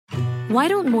Why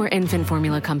don't more infant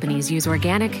formula companies use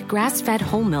organic, grass-fed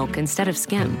whole milk instead of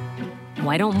skim?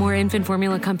 Why don't more infant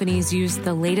formula companies use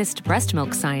the latest breast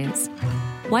milk science?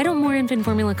 Why don't more infant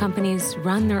formula companies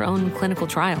run their own clinical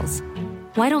trials?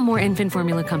 Why don't more infant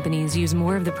formula companies use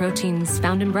more of the proteins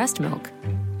found in breast milk?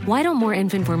 Why don't more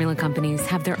infant formula companies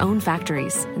have their own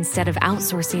factories instead of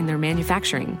outsourcing their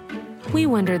manufacturing? We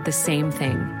wondered the same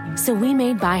thing. So we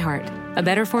made ByHeart, a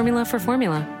better formula for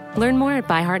formula. Learn more at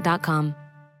byheart.com.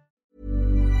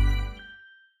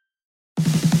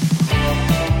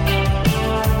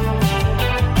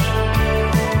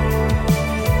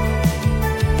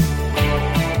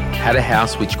 Had a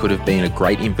house which could have been a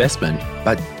great investment,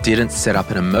 but didn't set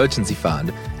up an emergency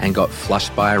fund and got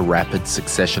flushed by a rapid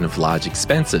succession of large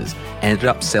expenses, ended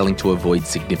up selling to avoid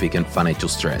significant financial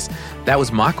stress. That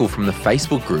was Michael from the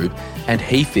Facebook group, and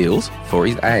he feels, for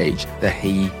his age, that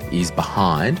he is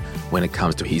behind when it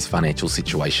comes to his financial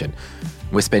situation.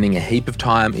 We're spending a heap of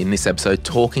time in this episode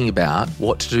talking about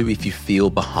what to do if you feel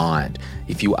behind.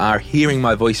 If you are hearing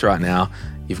my voice right now,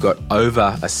 you've got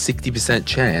over a 60%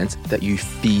 chance that you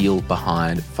feel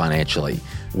behind financially.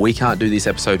 We can't do this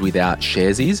episode without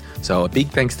Sharesies, so a big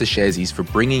thanks to Sharesies for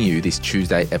bringing you this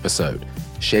Tuesday episode.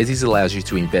 Sharesies allows you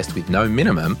to invest with no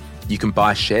minimum. You can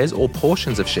buy shares or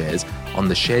portions of shares on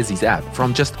the Sharesies app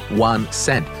from just 1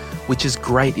 cent, which is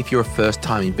great if you're a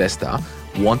first-time investor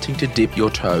wanting to dip your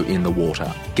toe in the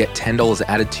water. Get $10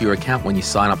 added to your account when you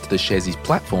sign up to the Sharesies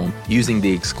platform using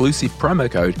the exclusive promo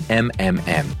code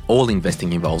MMM. All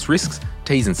investing involves risks.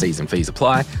 T's and C's and fees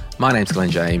apply. My name's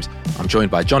Glenn James. I'm joined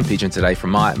by John Pidgeon today from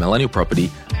My Millennial Property.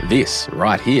 This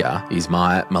right here is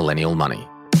My Millennial Money.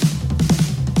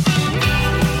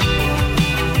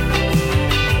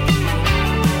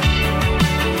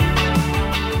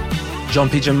 John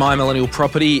Pidgeon, My Millennial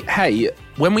Property. Hey,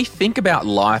 when we think about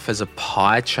life as a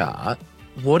pie chart,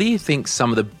 what do you think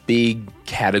some of the big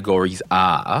categories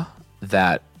are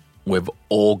that we've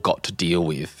all got to deal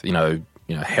with? You know,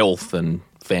 health and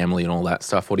family and all that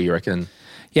stuff. What do you reckon?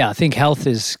 Yeah, I think health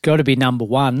has got to be number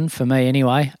one for me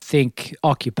anyway. I think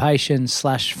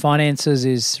occupation/finances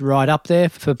is right up there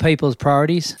for people's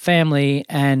priorities. Family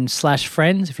and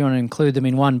 /friends, if you want to include them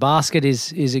in one basket,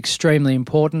 is extremely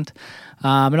important.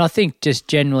 And I think just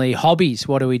generally hobbies,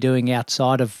 what are we doing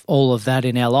outside of all of that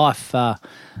in our life?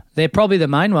 They're probably the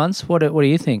main ones. What do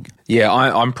you think? Yeah,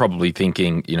 I'm probably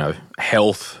thinking,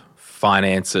 health,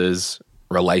 finances,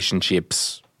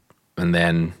 relationships, and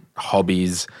then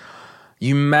hobbies.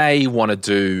 You may want to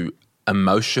do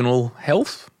emotional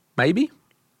health, maybe.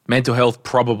 Mental health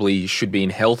probably should be in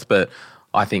health, but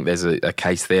I think there's a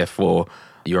case there for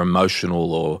your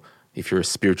emotional, or if you're a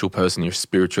spiritual person, your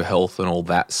spiritual health and all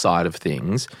that side of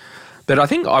things. But I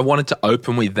think I wanted to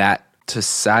open with that to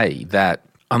say that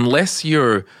unless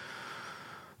you're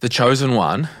the chosen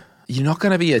one, you're not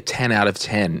going to be a 10 out of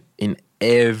 10 in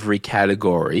every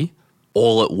category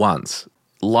all at once.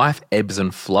 Life ebbs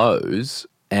and flows.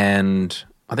 And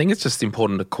I think it's just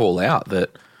important to call out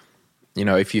that,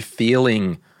 if you're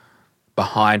feeling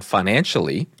behind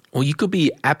financially, well, you could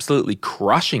be absolutely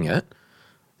crushing it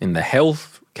in the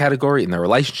health category, in the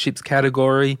relationships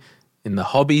category, in the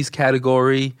hobbies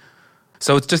category.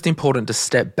 So it's just important to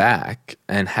step back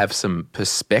and have some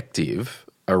perspective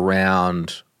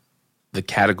around the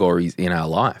categories in our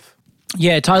life.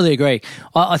 Yeah, totally agree.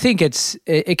 I think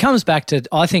it comes back to,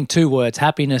 I think, two words,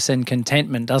 happiness and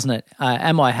contentment, doesn't it?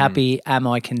 Am I happy? Am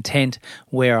I content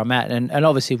where I'm at? And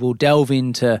obviously we'll delve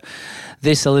into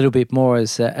this a little bit more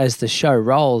as the show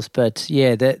rolls. But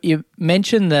yeah, you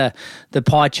mentioned the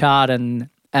pie chart and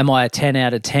am I a 10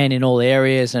 out of 10 in all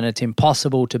areas, and it's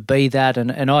impossible to be that,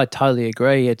 and I totally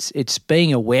agree. It's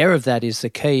being aware of that is the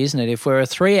key, isn't it? If we're a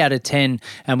 3 out of 10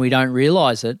 and we don't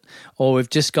realise it, or we've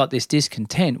just got this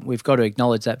discontent, we've got to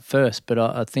acknowledge that first. But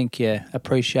I think,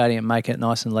 appreciating it, making it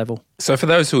nice and level. So for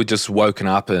those who had just woken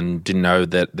up and didn't know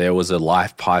that there was a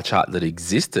life pie chart that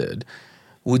existed,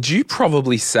 would you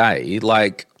probably say,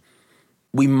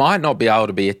 we might not be able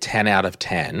to be a 10 out of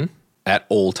 10 at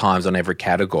all times on every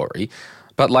category,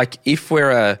 but if we're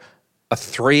a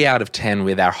 3 out of 10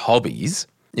 with our hobbies,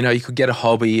 you could get a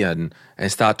hobby and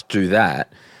start to do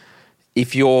that.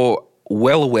 If you're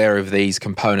well aware of these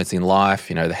components in life,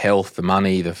 the health, the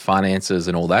money, the finances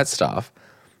and all that stuff,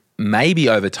 maybe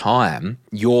over time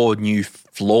your new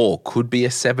floor could be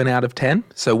a 7 out of 10.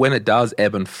 So when it does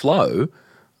ebb and flow,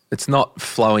 it's not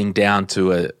flowing down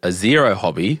to a zero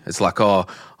hobby. It's like,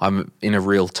 I'm in a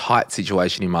real tight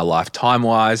situation in my life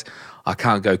time-wise. I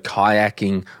can't go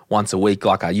kayaking once a week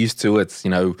like I used to. It's,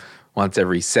 once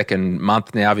every second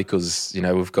month now because,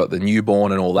 we've got the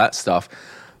newborn and all that stuff.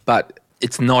 But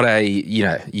it's not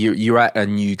you're at a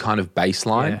new kind of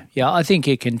baseline. Yeah, I think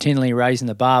you're continually raising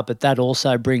the bar, but that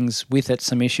also brings with it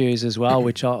some issues as well,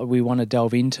 which we want to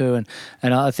delve into.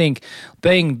 And I think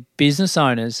being business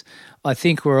owners, I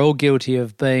think we're all guilty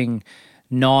of being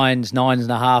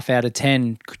 9.5 out of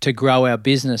 10 to grow our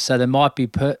business. So there might be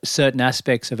certain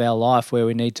aspects of our life where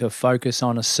we need to focus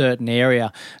on a certain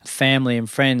area. Family and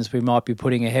friends, we might be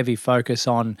putting a heavy focus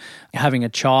on having a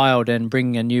child and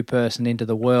bringing a new person into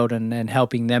the world and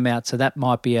helping them out. So that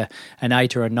might be an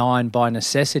 8 or a 9 by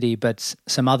necessity, but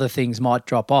some other things might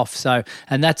drop off. So,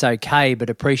 and that's okay, but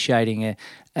appreciating it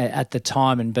at the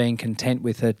time and being content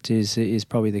with it is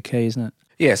probably the key, isn't it?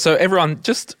 Yeah, so everyone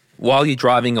just, while you're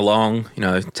driving along,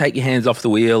 take your hands off the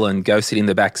wheel and go sit in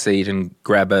the back seat and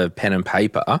grab a pen and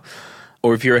paper.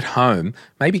 Or if you're at home,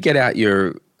 maybe get out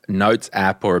your notes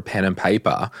app or a pen and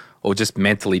paper, or just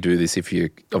mentally do this if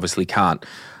you obviously can't.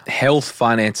 Health,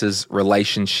 finances,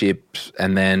 relationships,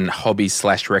 and then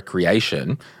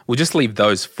hobbies/recreation. We'll just leave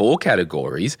those 4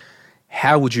 categories.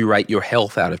 How would you rate your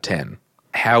health out of 10?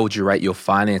 How would you rate your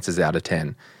finances out of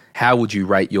 10? How would you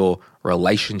rate your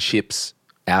relationships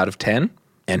out of 10?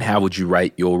 And how would you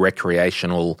rate your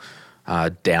recreational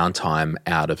downtime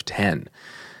out of 10?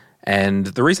 And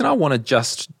the reason I want to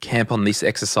just camp on this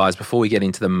exercise before we get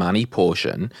into the money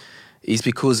portion is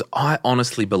because I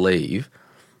honestly believe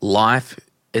life,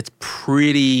 it's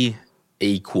pretty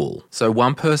equal. So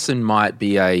one person might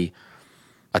be a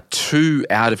 2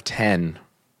 out of 10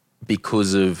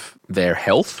 because of their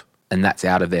health, and that's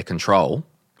out of their control,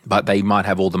 but they might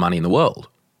have all the money in the world.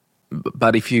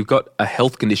 But if you've got a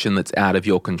health condition that's out of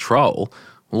your control,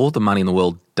 well, all the money in the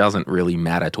world doesn't really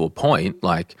matter to a point.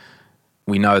 Like,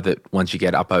 we know that once you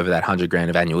get up over that 100 grand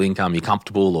of annual income, you're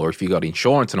comfortable, or if you've got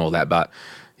insurance and all that. But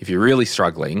if you're really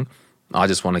struggling, I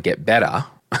just want to get better.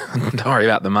 Don't worry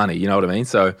about the money, you know what I mean?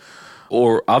 So,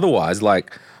 or otherwise,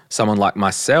 like someone like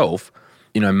myself,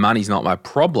 money's not my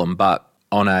problem, but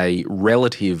on a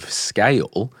relative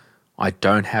scale, I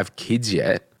don't have kids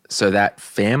yet. So that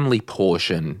family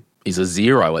portion is a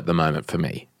 0 at the moment for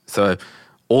me. So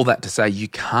all that to say, you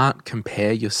can't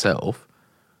compare yourself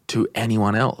to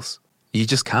anyone else. You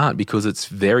just can't, because it's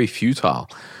very futile.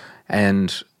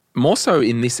 And more so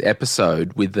in this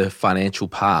episode with the financial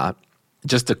part,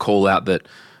 just to call out that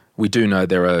we do know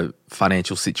there are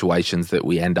financial situations that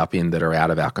we end up in that are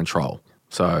out of our control.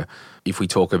 So if we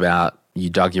talk about you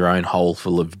dug your own hole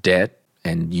full of debt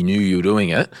and you knew you were doing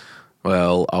it,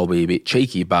 well, I'll be a bit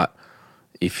cheeky, but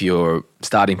if you're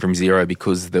starting from 0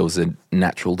 because there was a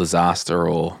natural disaster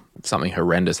or something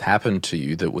horrendous happened to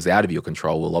you that was out of your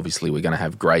control, well, obviously we're going to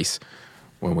have grace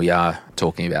when we are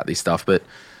talking about this stuff. But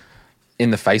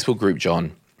in the Facebook group,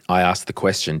 John, I asked the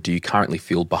question, do you currently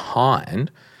feel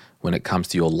behind when it comes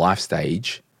to your life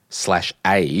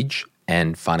stage/age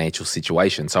and financial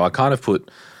situation? So I kind of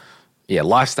put,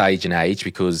 life stage and age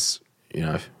because,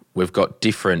 we've got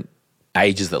different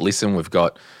ages that listen. We've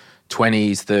got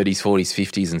 20s, 30s, 40s,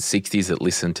 50s, and 60s that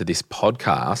listen to this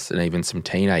podcast, and even some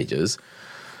teenagers.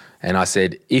 And I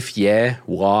said, if yeah,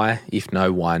 why? If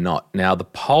no, why not? Now, the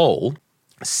poll,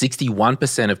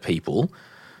 61% of people,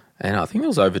 and I think it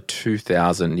was over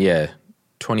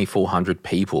 2,400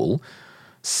 people,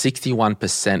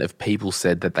 61% of people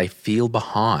said that they feel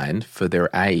behind for their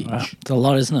age. Wow. It's a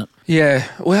lot, isn't it? Yeah.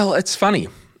 Well, it's funny.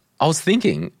 I was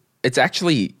thinking it's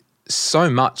actually so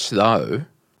much, though,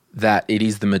 that it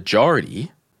is the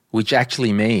majority, which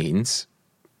actually means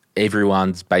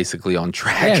everyone's basically on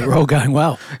track. Yeah, we're all going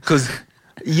well. Because,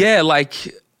 like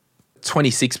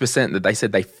 26% that they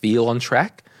said they feel on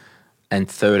track, and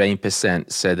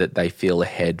 13% said that they feel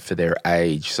ahead for their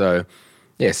age. So,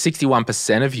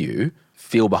 61% of you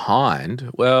feel behind.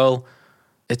 Well,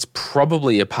 it's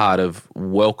probably a part of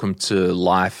welcome to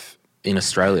life in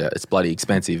Australia. It's bloody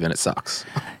expensive and it sucks.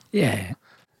 Yeah.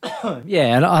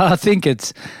 Yeah, and I think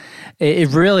it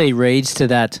really reads to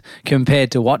that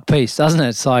compared to what piece, doesn't it?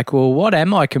 It's like, well, what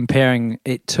am I comparing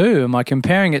it to? Am I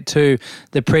comparing it to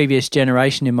the previous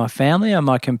generation in my family? Am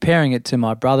I comparing it to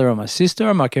my brother or my sister?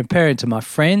 Am I comparing it to my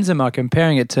friends? Am I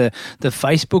comparing it to the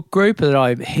Facebook group that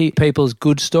I hear people's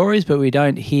good stories, but we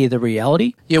don't hear the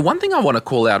reality? Yeah, one thing I want to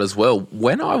call out as well,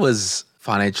 when I was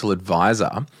financial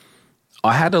advisor,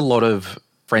 I had a lot of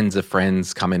friends of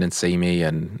friends come in and see me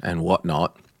and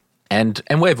whatnot. And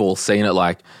we've all seen it,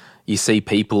 like you see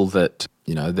people that,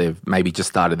 they've maybe just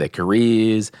started their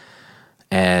careers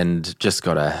and just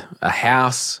got a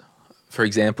house, for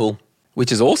example,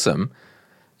 which is awesome.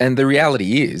 And the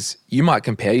reality is you might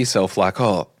compare yourself like,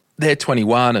 oh, they're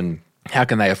 21 and how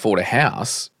can they afford a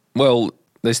house? Well,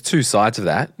 there's two sides of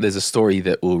that. There's a story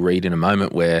that we'll read in a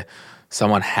moment where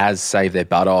someone has saved their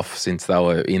butt off since they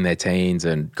were in their teens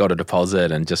and got a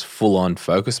deposit and just full on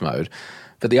focus mode.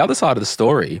 But the other side of the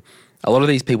story, a lot of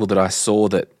these people that I saw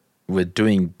that were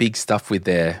doing big stuff with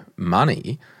their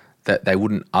money that they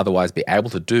wouldn't otherwise be able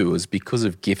to do was because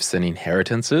of gifts and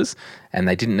inheritances, and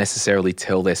they didn't necessarily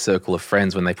tell their circle of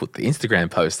friends when they put the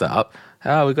Instagram post up,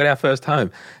 oh, we got our first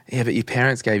home. Yeah, but your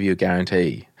parents gave you a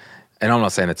guarantee. And I'm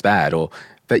not saying it's bad,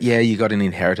 but yeah, you got an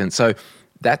inheritance. So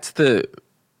that's the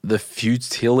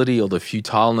futility or the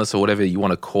futileness or whatever you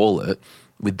want to call it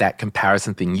with that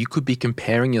comparison thing. You could be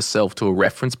comparing yourself to a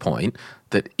reference point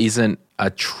that isn't a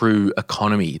true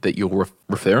economy that you're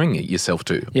referring yourself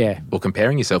to, or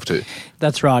comparing yourself to.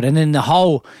 That's right. And then the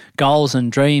whole goals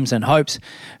and dreams and hopes,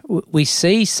 we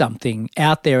see something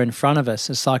out there in front of us.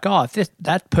 It's like, oh, if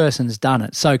that person's done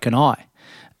it, so can I.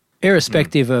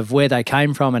 Irrespective of where they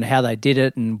came from and how they did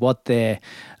it and what their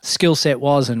skill set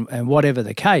was and whatever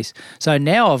the case. So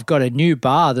now I've got a new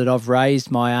bar that I've raised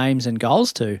my aims and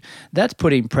goals to. That's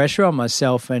putting pressure on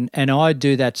myself, and I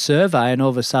do that survey and all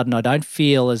of a sudden I don't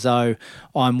feel as though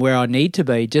I'm where I need to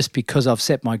be just because I've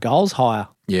set my goals higher.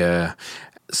 Yeah.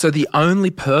 So the only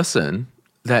person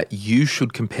that you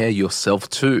should compare yourself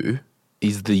to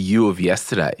is the you of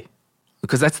yesterday,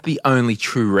 because that's the only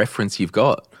true reference you've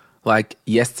got. Like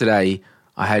yesterday,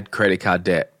 I had credit card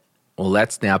debt. Well,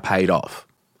 that's now paid off.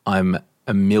 I'm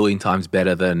a million times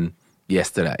better than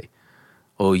yesterday.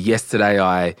 Or yesterday,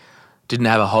 I didn't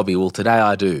have a hobby. Well, today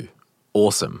I do.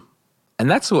 Awesome.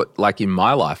 And that's what, like in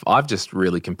my life, I've just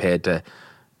really compare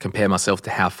myself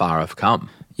to how far I've come.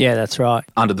 Yeah, that's right.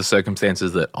 Under the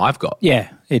circumstances that I've got.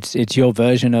 Yeah, it's your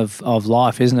version of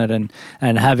life, isn't it?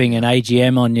 And having an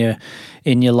AGM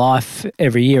in your life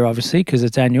every year, obviously, because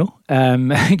it's annual,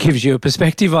 gives you a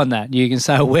perspective on that. You can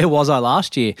say, well, where was I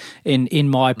last year in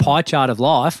my pie chart of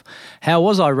life? How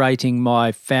was I rating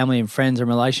my family and friends and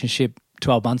relationship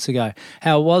 12 months ago?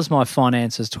 How was my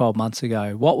finances 12 months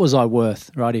ago? What was I worth,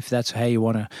 right, if that's how you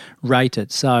want to rate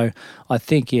it? So I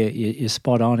think you're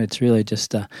spot on. It's really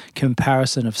just a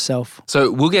comparison of self.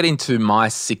 So we'll get into my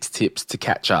 6 tips to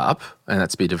catch up, and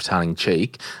that's a bit of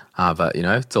tongue-in-cheek, but,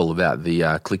 it's all about the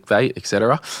clickbait,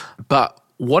 etc. But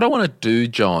what I want to do,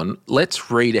 John,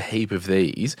 let's read a heap of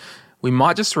these. We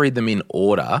might just read them in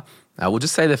order. We'll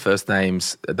just say their first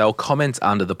names. They'll comment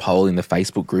under the poll in the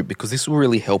Facebook group because this will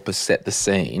really help us set the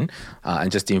scene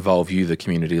and just involve you, the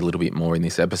community, a little bit more in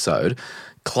this episode.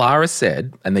 Clara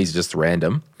said, and these are just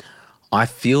random, I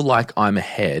feel like I'm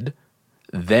ahead.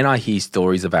 Then I hear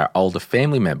stories of our older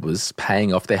family members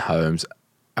paying off their homes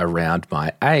around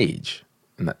my age.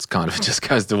 And that's kind of just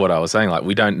goes to what I was saying. Like,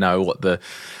 we don't know what the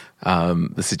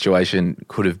situation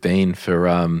could have been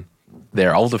for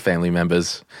their older family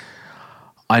members.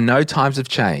 I know times have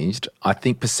changed. I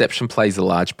think perception plays a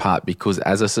large part because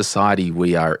as a society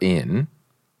we are in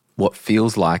what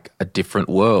feels like a different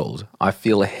world. I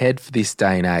feel ahead for this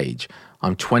day and age.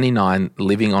 I'm 29,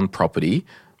 living on property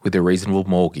with a reasonable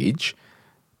mortgage,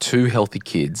 2 healthy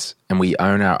kids, and we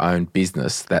own our own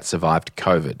business that survived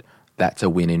COVID. That's a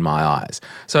win in my eyes.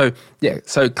 So,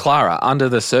 so Clara, under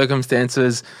the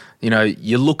circumstances,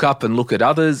 you look up and look at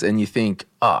others and you think,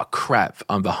 oh, crap,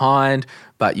 I'm behind,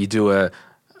 but you do a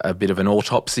bit of an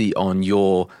autopsy on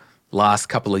your last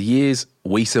couple of years.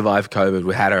 We survived COVID.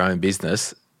 We had our own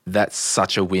business. That's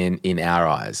such a win in our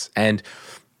eyes. And,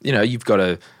 you've got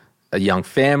a young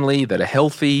family that are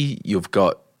healthy. You've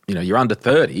got, you're under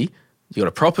 30. You've got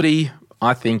a property.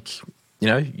 I think,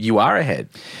 you are ahead.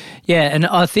 Yeah, and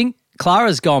I think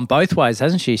Clara's gone both ways,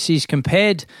 hasn't she? She's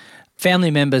compared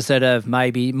family members that are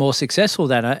maybe more successful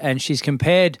than her, and she's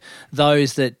compared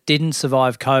those that didn't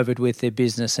survive COVID with their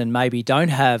business and maybe don't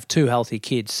have 2 healthy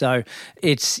kids. So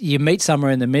it's you meet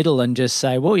somewhere in the middle and just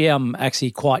say, well, yeah, I'm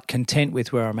actually quite content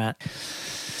with where I'm at.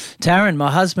 Taryn, my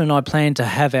husband and I plan to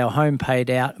have our home paid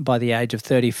out by the age of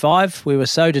 35. We were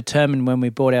so determined when we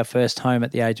bought our first home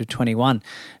at the age of 21.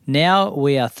 Now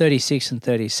we are 36 and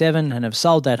 37 and have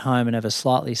sold that home and have a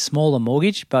slightly smaller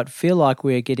mortgage, but feel like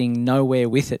we're getting nowhere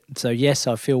with it. So yes,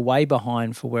 I feel way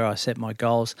behind for where I set my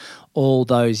goals all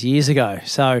those years ago.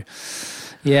 So,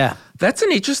 yeah. That's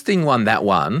an interesting one, that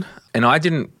one. And I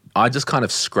just kind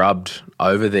of scrubbed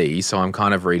over these, so I'm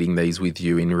kind of reading these with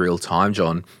you in real time,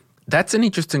 John. That's an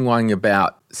interesting one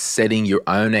about setting your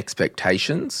own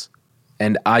expectations.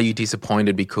 And are you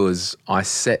disappointed because I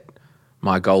set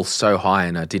my goals so high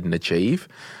and I didn't achieve?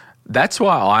 That's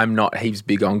why I'm not heaps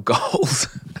big on goals.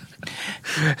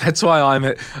 That's why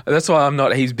I'm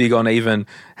not heaps big on even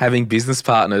having business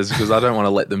partners, because I don't want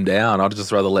to let them down. I'd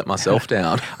just rather let myself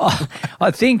down.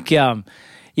 I think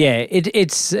Yeah, it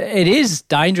is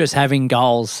dangerous having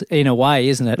goals in a way,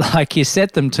 isn't it? Like you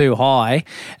set them too high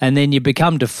and then you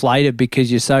become deflated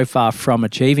because you're so far from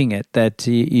achieving it that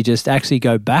you just actually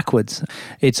go backwards.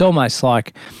 It's almost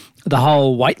like the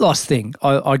whole weight loss thing.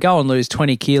 I go and lose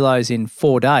 20 kilos in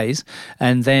 4 days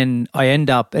and then I end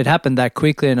up, it happened that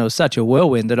quickly and it was such a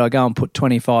whirlwind that I go and put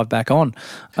 25 back on.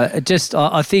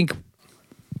 I think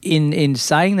in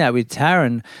saying that with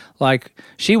Taryn, like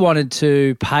she wanted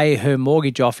to pay her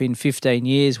mortgage off in 15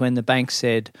 years when the bank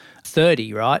said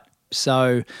 30, right?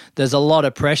 So there's a lot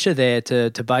of pressure there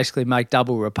to basically make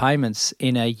double repayments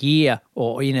in a year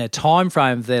or in a time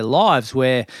frame of their lives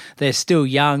where they're still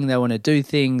young, they want to do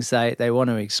things, they want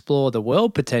to explore the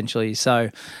world potentially.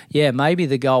 So, yeah, maybe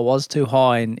the goal was too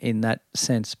high in that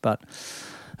sense, but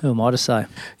who am I to say?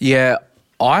 Yeah,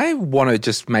 I want to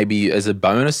just maybe as a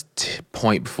bonus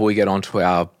point before we get onto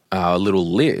our little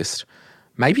list,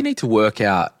 maybe you need to work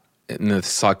out in the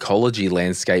psychology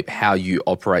landscape how you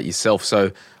operate yourself.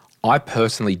 So I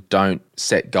personally don't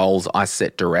set goals, I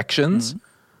set directions.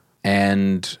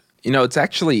 And, it's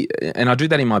actually, and I do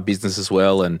that in my business as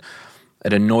well, and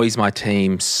it annoys my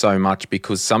team so much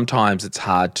because sometimes it's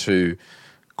hard to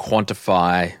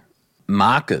quantify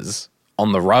markers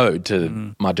on the road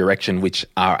to my direction, which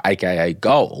are AKA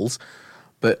goals.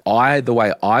 But the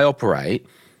way I operate,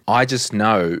 I just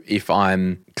know if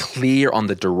I'm clear on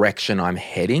the direction I'm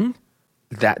heading,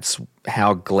 that's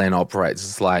how Glenn operates.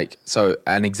 It's like, so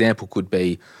an example could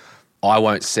be, I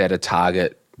won't set a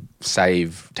target,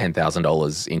 save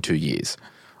 $10,000 in 2 years.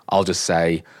 I'll just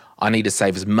say, I need to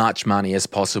save as much money as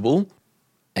possible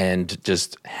and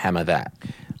just hammer that.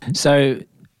 So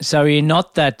you're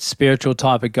not that spiritual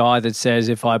type of guy that says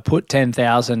if I put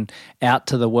 10,000 out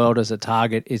to the world as a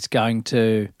target, it's going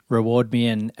to reward me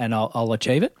and I'll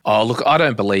achieve it? Oh, look, I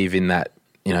don't believe in that,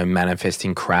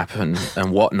 manifesting crap and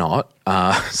whatnot.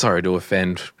 Sorry to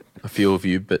offend a few of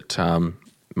you, but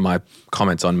my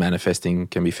comments on manifesting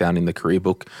can be found in the career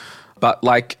book. But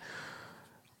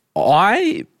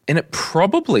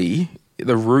probably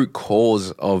the root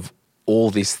cause of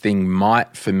all this thing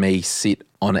might, for me, sit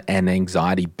on an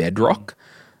anxiety bedrock.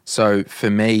 So for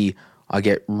me, I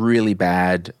get really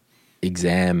bad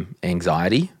exam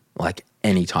anxiety, like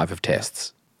any type of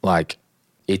tests.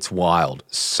 It's wild,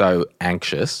 so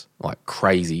anxious, like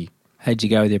crazy. How'd you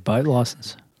go with your boat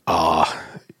license? Oh,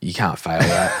 you can't fail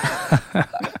that.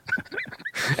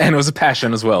 And it was a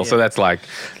passion as well. Yeah. So that's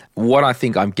what I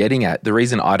think I'm getting at. The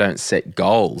reason I don't set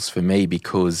goals for me,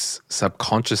 because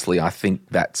subconsciously I think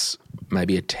that's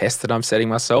maybe a test that I'm setting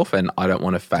myself and I don't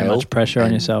want to fail. Too much pressure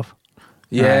on yourself.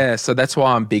 Yeah, so that's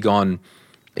why I'm big on,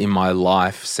 in my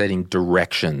life, setting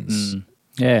directions.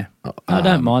 Yeah, I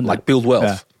don't mind that. Like build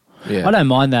wealth. Yeah. I don't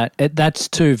mind that. That's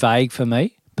too vague for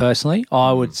me personally.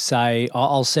 I would say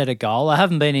I'll set a goal. I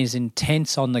haven't been as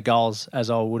intense on the goals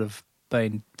as I would have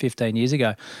been 15 years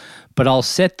ago, but I'll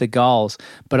set the goals,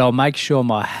 but I'll make sure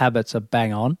my habits are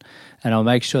bang on and I'll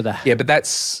make sure that... Yeah, but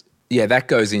that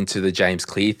goes into the James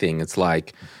Clear thing. It's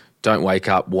like, don't wake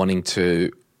up wanting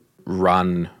to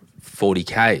run 40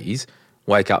 Ks,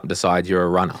 wake up and decide you're a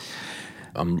runner.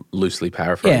 I'm loosely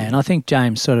paraphrasing. Yeah, and I think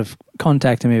James sort of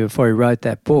contacted me before he wrote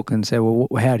that book and said, well,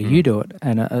 how do you do it?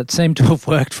 And it seemed to have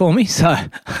worked for me, so...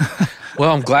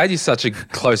 Well, I'm glad you're such a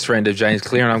close friend of James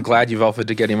Clear, and I'm glad you've offered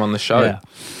to get him on the show. Yeah.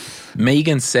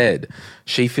 Megan said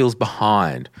she feels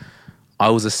behind. I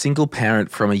was a single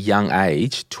parent from a young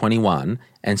age, 21,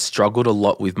 and struggled a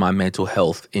lot with my mental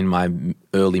health in my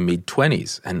early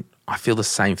mid-20s. And I feel the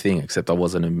same thing, except I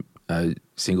wasn't a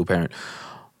single parent.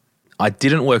 I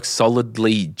didn't work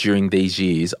solidly during these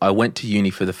years. I went to uni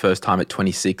for the first time at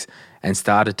 26 and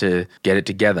started to get it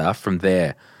together from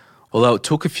there. Although it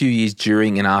took a few years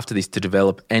during and after this to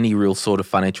develop any real sort of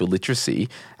financial literacy,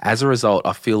 as a result,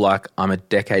 I feel like I'm a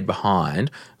decade behind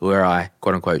where I,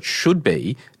 quote unquote, should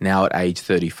be now at age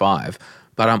 35,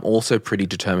 but I'm also pretty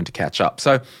determined to catch up.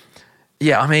 So,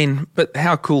 yeah, I mean, but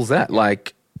how cool is that?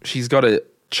 Like, she's got a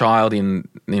child in,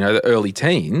 the early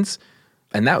teens,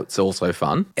 and that's also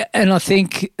fun. And I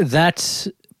think that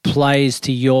plays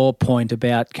to your point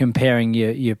about comparing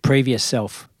your previous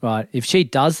self, right? If she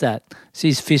does that,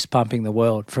 she's fist pumping the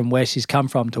world from where she's come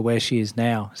from to where she is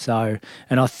now. So,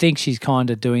 and I think she's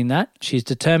kind of doing that. She's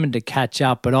determined to catch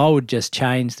up, but I would just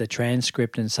change the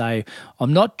transcript and say,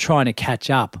 I'm not trying to catch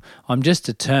up. I'm just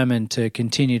determined to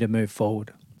continue to move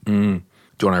forward. Do you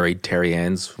want to read Terry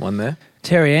Ann's one there?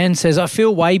 Terry Ann says, I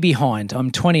feel way behind. I'm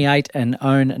 28 and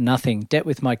own nothing. Debt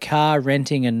with my car,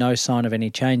 renting, and no sign of any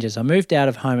changes. I moved out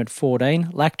of home at 14,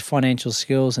 lacked financial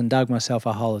skills and dug myself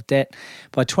a hole of debt.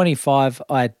 By 25,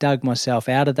 I had dug myself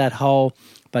out of that hole.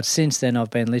 But since then, I've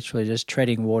been literally just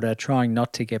treading water, trying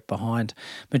not to get behind.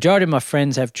 Majority of my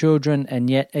friends have children, and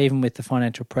yet even with the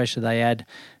financial pressure they add,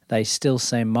 they still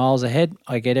seem miles ahead.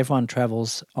 I get everyone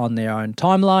travels on their own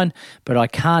timeline, but I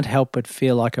can't help but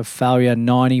feel like a failure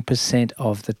 90%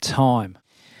 of the time.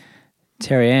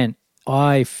 Terry Ann,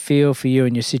 I feel for you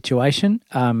in your situation.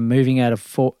 Moving out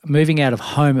of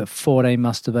home at 14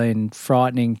 must have been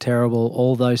frightening, terrible,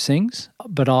 all those things.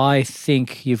 But I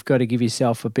think you've got to give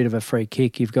yourself a bit of a free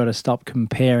kick. You've got to stop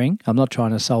comparing. I'm not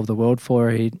trying to solve the world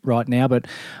for you right now, but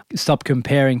stop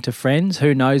comparing to friends.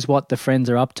 Who knows what the friends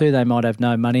are up to? They might have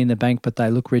no money in the bank, but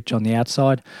they look rich on the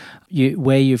outside.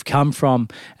 Where you've come from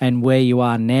and where you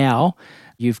are now,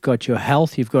 you've got your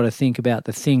health. You've got to think about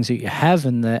the things that you have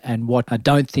and what I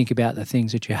don't think about the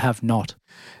things that you have not.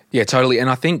 Yeah, totally. And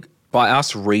I think by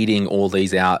us reading all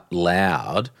these out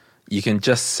loud, you can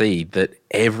just see that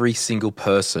every single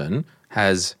person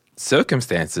has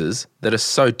circumstances that are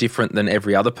so different than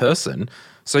every other person.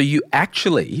 So you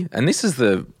actually, and this is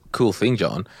the cool thing,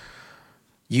 John,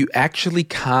 you actually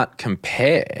can't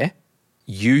compare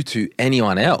you to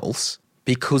anyone else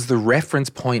because the reference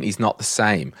point is not the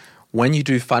same. When you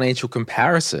do financial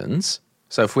comparisons,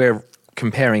 so if we're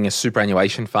comparing a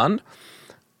superannuation fund,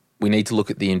 we need to look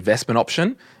at the investment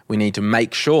option. We need to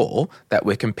make sure that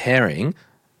we're comparing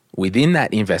within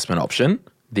that investment option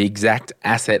the exact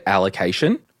asset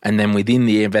allocation, and then within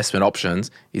the investment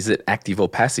options, is it active or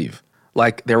passive?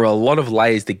 Like there are a lot of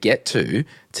layers to get to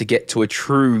a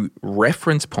true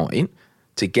reference point,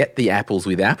 to get the apples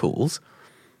with apples.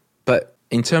 But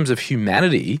in terms of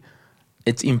humanity,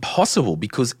 it's impossible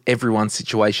because everyone's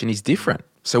situation is different.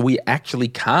 So we actually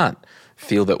can't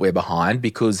feel that we're behind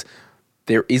because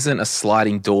there isn't a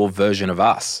sliding door version of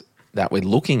us that we're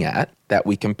looking at that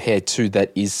we compare to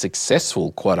that is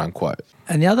successful, quote unquote.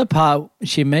 And the other part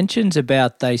she mentions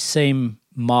about they seem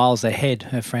miles ahead,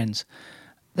 her friends.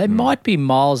 They might be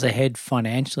miles ahead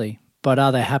financially, but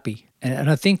are they happy?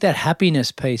 And I think that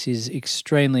happiness piece is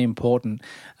extremely important.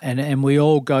 And we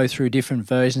all go through different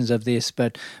versions of this,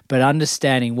 but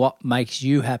understanding what makes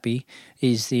you happy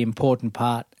is the important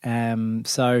part.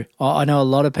 So I know a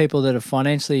lot of people that are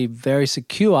financially very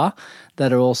secure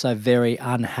that are also very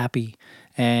unhappy.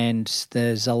 And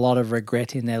there's a lot of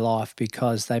regret in their life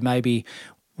because they maybe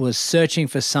was searching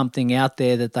for something out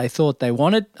there that they thought they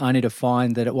wanted, only to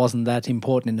find that it wasn't that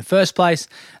important in the first place,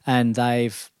 and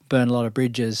they've burned a lot of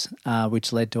bridges,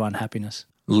 which led to unhappiness.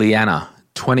 Leanna,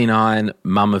 29,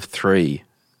 mum of 3,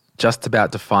 just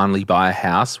about to finally buy a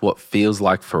house, what feels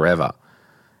like forever.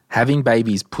 Having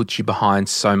babies puts you behind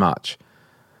so much,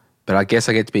 but I guess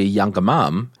I get to be a younger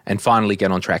mum and finally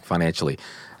get on track financially.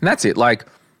 And that's it. Like,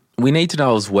 we need to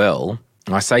know as well,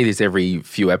 and I say this every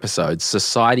few episodes,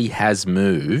 society has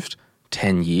moved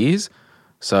 10 years.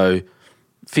 So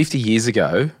 50 years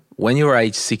ago, when you were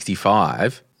age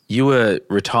 65, you were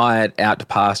retired, out to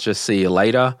pasture, see you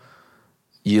later.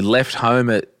 You left home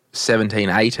at 17,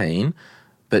 18,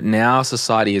 but now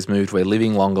society has moved. We're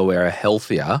living longer, we're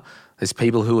healthier. There's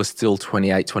people who are still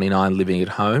 28, 29 living at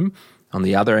home. On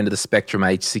the other end of the spectrum,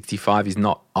 age 65 is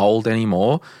not old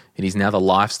anymore. It is now the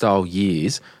lifestyle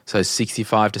years. So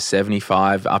 65 to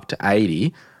 75 up to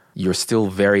 80, you're still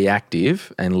very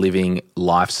active and living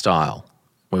lifestyle.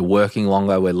 We're working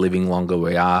longer, we're living longer,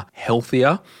 we are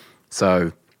healthier.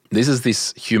 So this is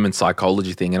this human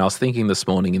psychology thing. And I was thinking this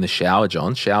morning in the shower,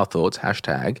 John, shower thoughts,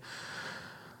 hashtag.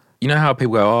 You know how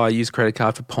people go, I use credit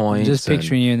card for points. I'm just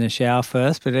picturing you in the shower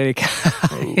first, but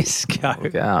let's go.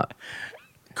 Look out.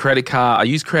 Credit card. I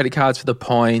use credit cards for the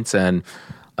points and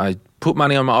I put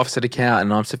money on my offset account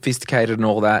and I'm sophisticated and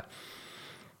all that.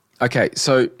 Okay,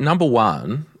 so number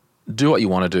one, do what you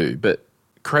want to do. But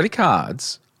credit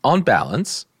cards, on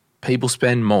balance, people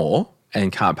spend more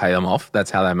and can't pay them off.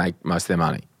 That's how they make most of their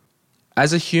money.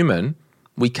 As a human,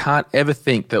 we can't ever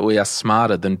think that we are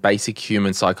smarter than basic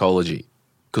human psychology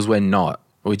because we're not.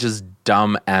 We're just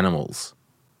dumb animals.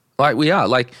 Like we are.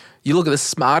 Like you look at the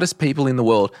smartest people in the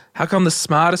world. How come the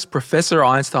smartest Professor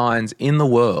Einsteins in the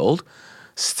world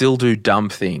still do dumb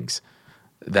things?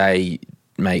 They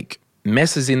make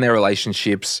messes in their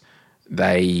relationships.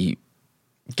 They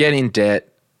get in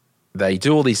debt. They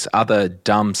do all this other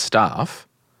dumb stuff.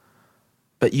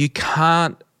 But you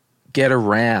can't get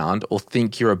around or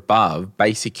think you're above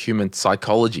basic human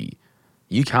psychology.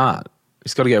 You can't. You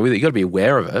just got to go with it. You got to be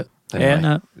aware of it. Anyway, yeah,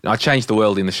 no. I changed the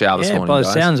world in the shower this morning, by the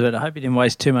guys. sounds of it, I hope you didn't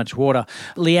waste too much water.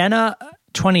 Leanna,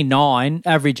 29,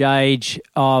 average age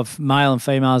of male and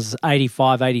females is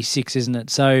 85, 86, isn't it?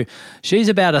 So she's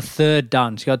about a third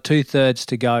done. She's got 2/3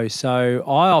 to go. So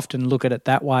I often look at it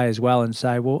that way as well and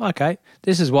say, well, okay,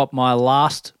 this is what my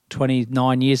last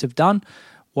 29 years have done.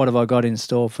 what have I got in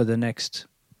store for the next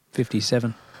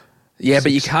 57? Yeah,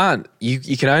 but you can't.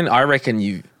 You can only. I reckon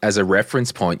you, as a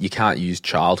reference point, you can't use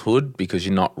childhood because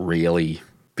you're not really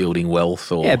building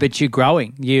wealth. Or but you're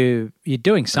growing. You're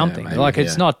doing something. Maybe, like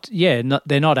it's not. Yeah,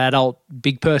 they're not adult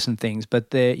big person things, but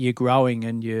you're growing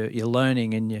and you're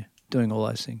learning and you're doing all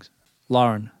those things.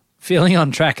 Lauren, feeling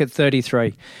on track at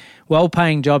 33.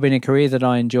 Well-paying job in a career that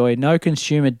I enjoy, no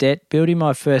consumer debt, building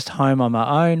my first home on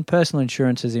my own, personal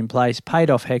insurance is in place, paid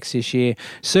off HECS this year,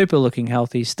 super looking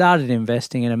healthy, started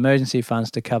investing in emergency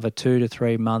funds to cover 2 to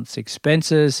 3 months'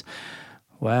 expenses.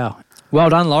 Wow. Well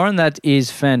done, Lauren. That is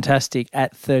fantastic.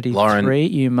 At 33, Lauren,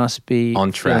 you must be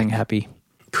on track. Feeling happy.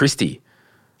 Christy,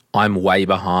 I'm way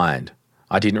behind.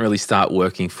 I didn't really start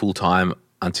working full-time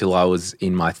until I was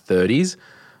in my 30s.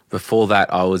 Before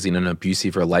that, I was in an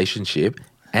abusive relationship.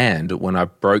 And when I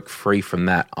broke free from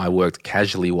that, I worked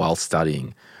casually while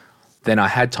studying. Then I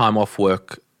had time off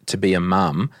work to be a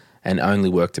mum and only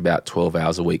worked about 12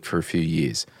 hours a week for a few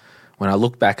years. When I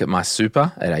look back at my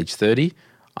super at age 30,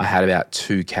 I had about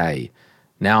 2K.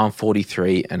 Now I'm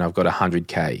 43 and I've got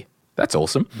 100K. That's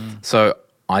awesome. So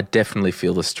I definitely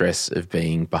feel the stress of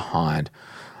being behind.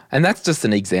 And that's just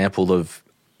an example of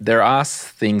there are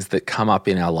things that come up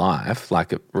in our life,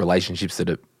 like relationships that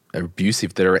are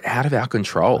abusive, that are out of our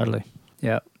control. Totally.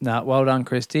 Yeah. No, well done,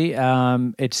 Christy.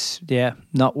 It's,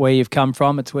 not where you've come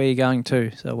from, it's where you're going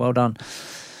to. So well done.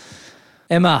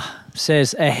 Emma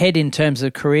says, ahead in terms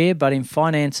of career, but in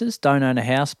finances, don't own a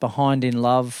house, behind in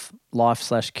love,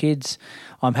 life/kids.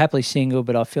 I'm happily single,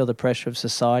 but I feel the pressure of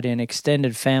society and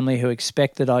extended family who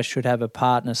expect that I should have a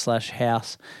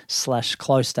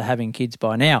partner/house/close to having kids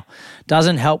by now.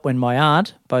 Doesn't help when my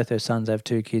aunt, both her sons have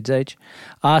 2 kids each,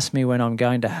 asks me when I'm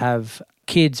going to have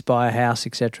kids, buy a house,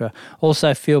 etc.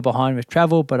 Also feel behind with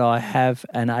travel, but I have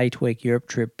an 8-week Europe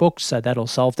trip booked, so that'll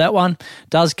solve that one.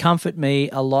 Does comfort me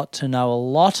a lot to know a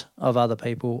lot of other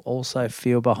people also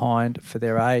feel behind for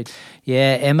their age.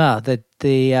 Yeah, Emma, the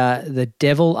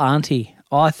devil auntie.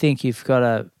 I think you've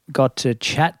got to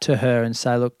chat to her and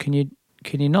say, look, can you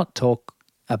not talk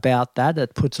about that?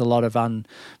 It puts a lot of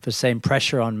unforeseen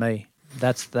pressure on me.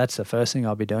 That's the first thing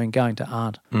I'll be doing, going to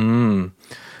aunt.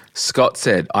 Scott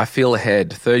said, I feel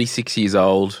ahead, 36 years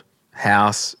old,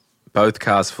 house, both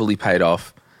cars fully paid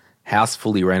off, house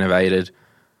fully renovated,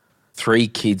 3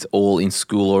 kids all in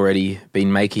school already,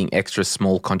 been making extra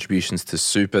small contributions to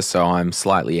super, so I'm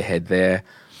slightly ahead there.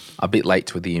 A bit late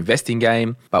to the investing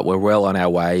game, but we're well on our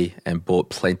way and bought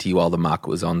plenty while the market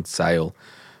was on sale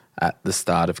at the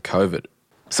start of COVID.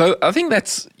 So I think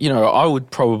that's, I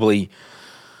would probably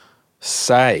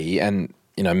say, and,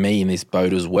 me in this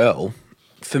boat as well,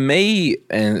 for me,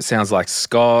 and it sounds like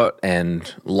Scott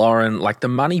and Lauren, like the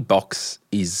money box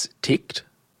is ticked,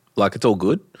 like it's all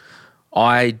good.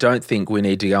 I don't think we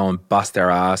need to go and bust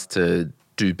our ass to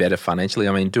do better financially.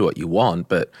 I mean, do what you want,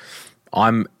 but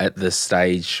I'm at the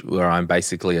stage where I'm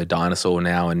basically a dinosaur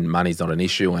now and money's not an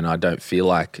issue and I don't feel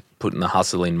like putting the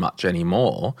hustle in much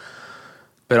anymore.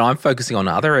 But I'm focusing on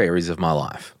other areas of my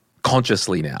life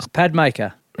consciously now.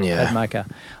 Padmaker. Yeah.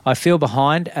 Padmaker. I feel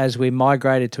behind as we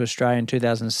migrated to Australia in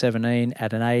 2017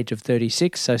 at an age of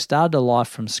 36, so started a life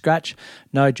from scratch,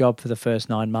 no job for the first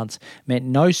 9 months, meant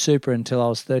no super until I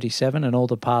was 37 and all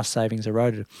the past savings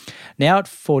eroded. Now at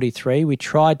 43, we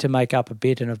tried to make up a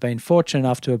bit and have been fortunate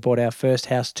enough to have bought our first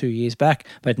house 2 years back,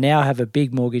 but now have a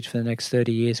big mortgage for the next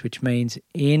 30 years, which means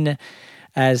in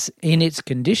its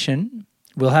condition,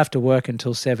 we'll have to work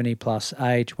until 70 plus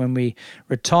age. When we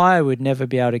retire, we'd never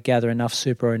be able to gather enough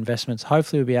super or investments.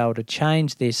 Hopefully we'll be able to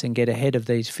change this and get ahead of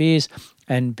these fears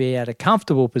and be at a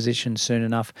comfortable position soon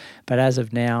enough. But as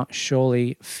of now,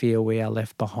 surely feel we are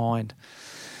left behind.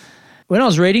 When I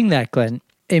was reading that, Glenn,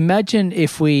 imagine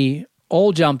if we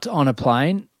all jumped on a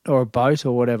plane or a boat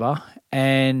or whatever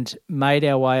and made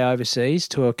our way overseas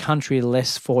to a country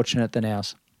less fortunate than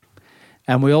ours.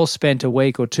 And we all spent a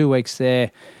week or 2 weeks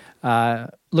there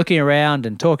looking around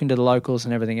and talking to the locals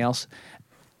and everything else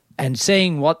and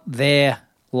seeing what their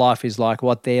life is like,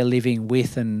 what they're living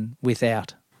with and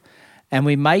without. And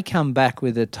we may come back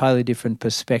with a totally different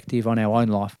perspective on our own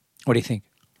life. What do you think?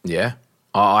 Yeah.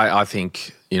 I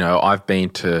think, I've been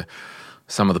to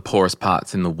some of the poorest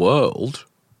parts in the world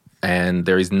and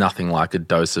there is nothing like a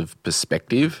dose of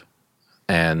perspective.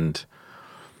 And,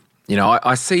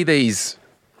 I see these...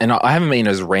 And I haven't been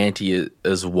as ranty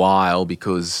as Weil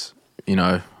because,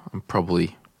 I'm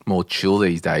probably more chill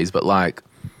these days. But,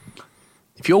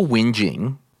 if you're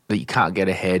whinging that you can't get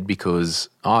ahead because,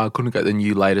 I couldn't get the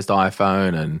new latest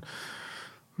iPhone and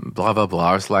blah, blah,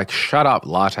 blah. It's like, shut up,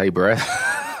 latte breath.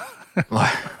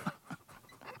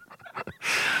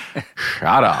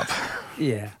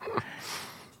 Yeah.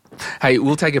 Hey,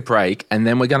 we'll take a break and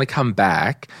then we're going to come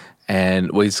back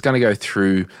and we're just going to go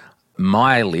through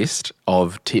my list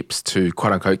of tips to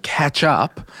quote unquote catch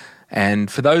up.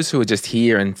 And for those who are just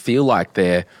here and feel like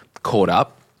they're caught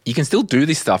up, you can still do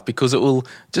this stuff because it will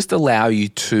just allow you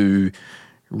to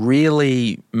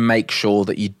really make sure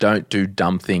that you don't do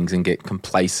dumb things and get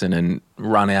complacent and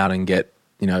run out and get,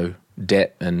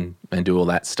 debt and do all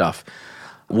that stuff.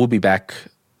 We'll be back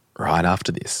right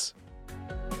after this.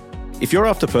 If you're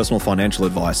after personal financial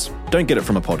advice, don't get it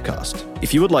from a podcast.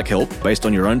 If you would like help based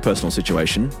on your own personal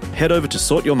situation, head over to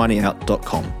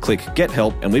sortyourmoneyout.com. Click Get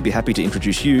Help and we'd be happy to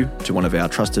introduce you to one of our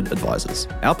trusted advisors.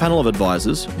 Our panel of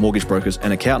advisors, mortgage brokers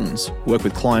and accountants work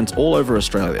with clients all over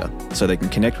Australia so they can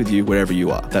connect with you wherever you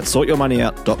are. That's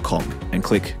sortyourmoneyout.com and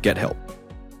click Get Help.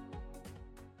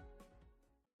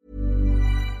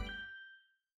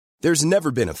 There's never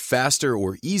been a faster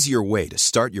or easier way to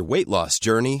start your weight loss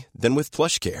journey than with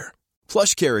PlushCare.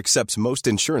 PlushCare accepts most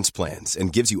insurance plans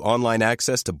and gives you online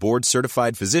access to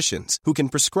board-certified physicians who can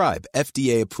prescribe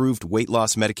FDA-approved weight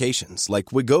loss medications like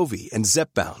Wegovy and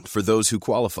Zepbound for those who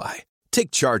qualify. Take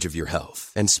charge of your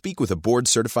health and speak with a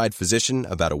board-certified physician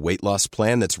about a weight loss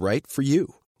plan that's right for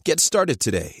you. Get started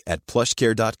today at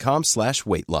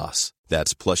plushcare.com/weight loss.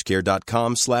 That's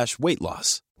plushcare.com/weight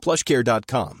loss.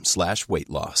 plushcare.com/weight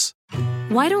loss.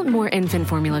 Why don't more infant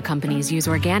formula companies use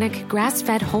organic,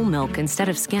 grass-fed whole milk instead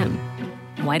of skim?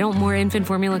 Why don't more infant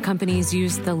formula companies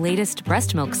use the latest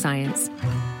breast milk science?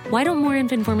 Why don't more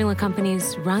infant formula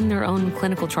companies run their own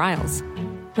clinical trials?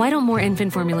 Why don't more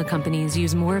infant formula companies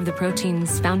use more of the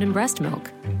proteins found in breast milk?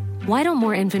 Why don't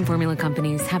more infant formula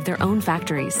companies have their own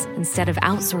factories instead of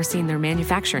outsourcing their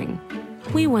manufacturing?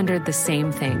 We wondered the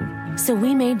same thing. So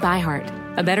we made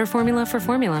ByHeart, a better formula for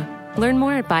formula. Learn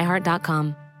more at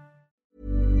byheart.com.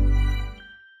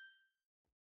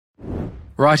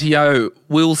 Rightio,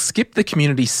 we'll skip the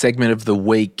community segment of the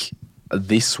week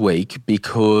this week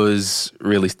because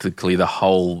realistically the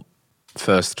whole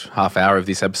first half hour of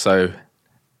this episode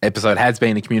has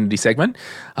been a community segment.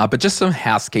 But just some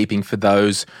housekeeping for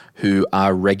those who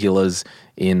are regulars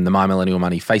in the My Millennial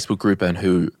Money Facebook group and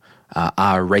who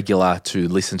are regular to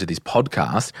listen to this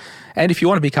podcast. And if you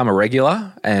want to become a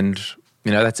regular, and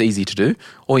that's easy to do,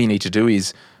 all you need to do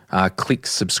is click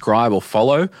subscribe or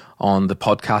follow on the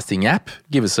podcasting app.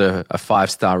 Give us a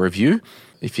 5-star review.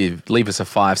 If you leave us a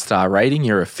 5-star rating,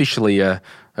 you're officially a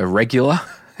regular.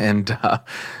 And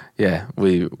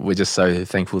we're just so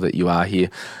thankful that you are here.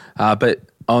 But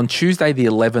on Tuesday, the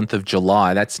 11th of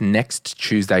July, that's next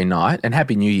Tuesday night, and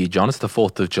Happy New Year, John. It's the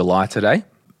 4th of July today,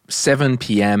 7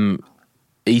 p.m.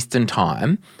 Eastern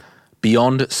Time,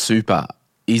 Beyond Super.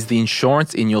 Is the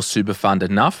insurance in your super fund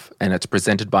enough? And it's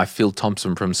presented by Phil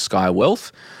Thompson from Sky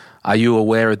Wealth. Are you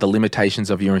aware of the limitations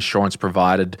of your insurance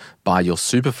provided by your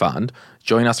super fund?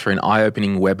 Join us for an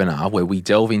eye-opening webinar where we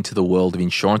delve into the world of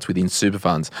insurance within super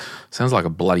funds. Sounds like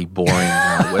a bloody boring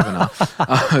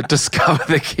webinar. Discover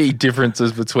the key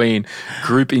differences between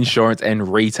group insurance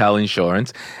and retail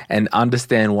insurance and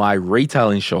understand why retail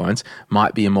insurance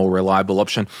might be a more reliable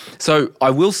option. So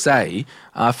I will say,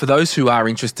 for those who are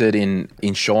interested in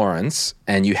insurance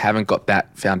and you haven't got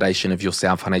that foundation of your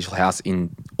sound financial house in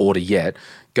order yet,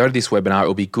 go to this webinar. It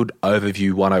will be Good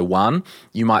Overview 101.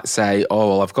 You might say,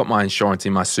 I've got my insurance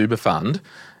in my super fund.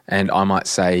 And I might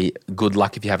say, good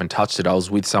luck if you haven't touched it. I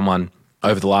was with someone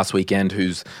over the last weekend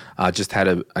who's just had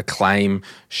a claim.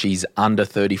 She's under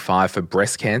 35 for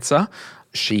breast cancer.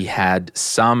 She had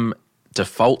some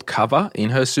default cover in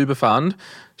her super fund.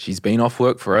 She's been off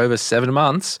work for over 7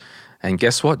 months. And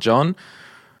guess what, John?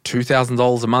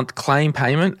 $2,000 a month claim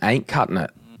payment ain't cutting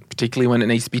it, particularly when it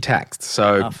needs to be taxed.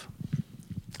 So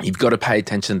you've got to pay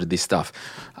attention to this stuff.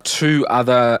 2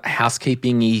 other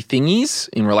housekeeping-y thingies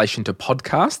in relation to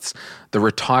podcasts. The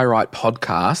Retire Right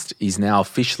podcast is now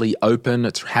officially open.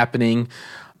 It's happening.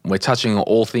 We're touching on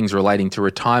all things relating to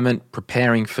retirement,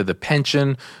 preparing for the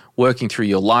pension, working through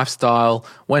your lifestyle,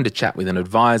 when to chat with an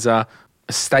advisor,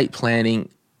 estate planning,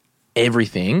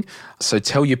 everything. So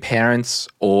tell your parents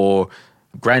or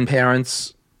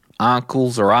grandparents,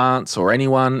 uncles or aunts or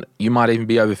anyone, you might even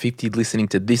be over 50 listening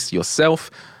to this yourself.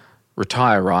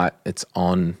 Retire Right, it's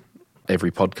on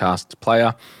every podcast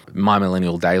player. My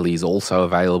Millennial Daily is also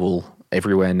available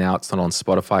everywhere now. It's not on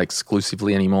Spotify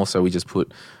exclusively anymore, so we just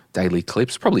put daily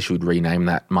clips. Probably should rename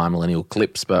that My Millennial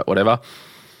Clips, but whatever.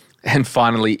 And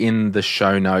finally, in the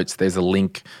show notes, there's a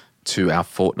link to our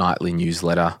fortnightly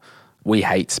newsletter. We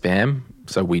hate spam,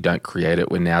 so we don't create it.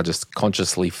 We're now just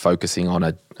consciously focusing on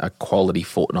a quality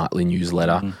fortnightly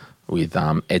newsletter with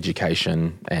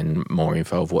education and more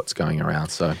info of what's going around.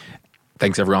 So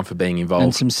Thanks everyone for being involved.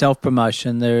 And some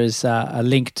self-promotion. There is a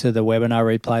link to the webinar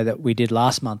replay that we did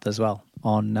last month as well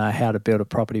on how to build a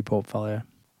property portfolio.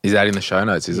 Is that in the show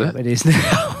notes, is it? It is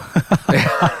now.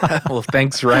 Well,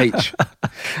 thanks, Rach.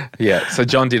 Yeah, so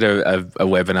John did a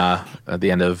webinar at the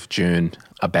end of June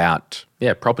about,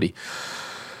 property.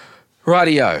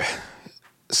 Rightio.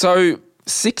 So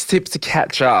 6 tips to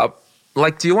catch up.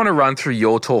 Like, do you want to run through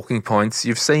your talking points?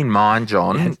 You've seen mine,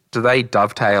 John. Yeah. Do they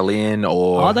dovetail in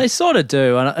or? Oh, they sort of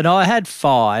do. And I had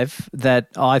 5 that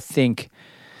I think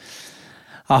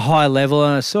are high level,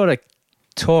 and I sort of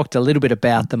talked a little bit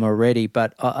about them already,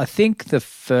 but I think the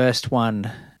first one,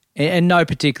 in no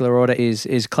particular order,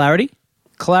 is clarity.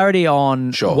 Clarity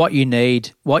on what you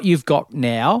need, what you've got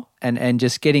now, and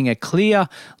just getting a clear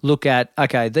look at,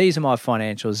 okay, these are my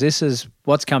financials. This is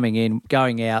what's coming in,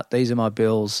 going out. These are my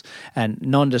bills and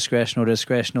non-discretional,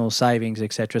 discretional savings,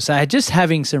 etc. So just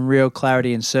having some real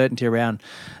clarity and certainty around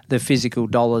the physical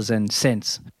dollars and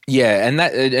cents. Yeah,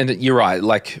 and you're right.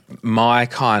 Like my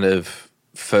kind of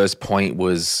first point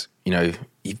was,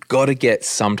 you've got to get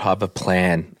some type of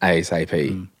plan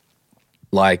ASAP.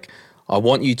 Like, I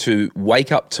want you to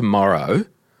wake up tomorrow,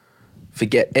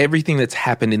 forget everything that's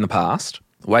happened in the past,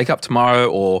 wake up tomorrow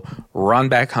or run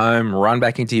back home, run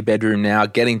back into your bedroom now,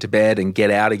 get into bed and get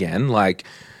out again,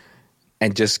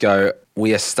 and just go,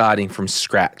 we are starting from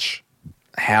scratch.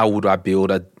 How would I build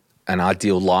an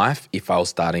ideal life if I was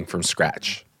starting from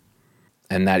scratch?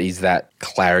 And that is that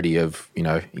clarity of,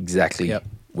 exactly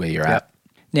where you're at.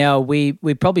 Now, we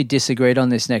probably disagreed on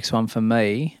this next one for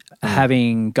me,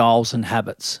 having goals and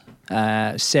habits,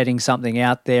 setting something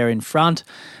out there in front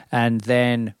and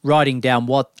then writing down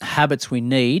what habits we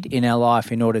need in our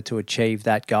life in order to achieve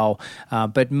that goal,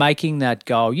 but making that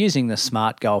goal using the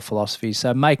SMART goal philosophy.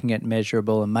 So making it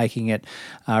measurable and making it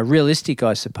realistic,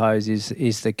 I suppose,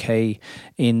 is the key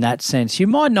in that sense. You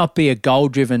might not be a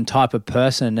goal-driven type of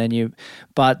person,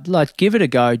 but give it a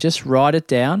go. Just write it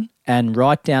down and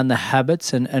write down the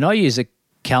habits. And I use a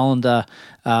calendar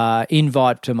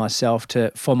invite to myself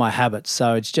for my habits.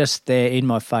 So it's just there in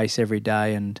my face every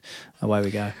day and away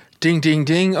we go. Ding, ding,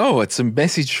 ding. Oh, it's a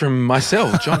message from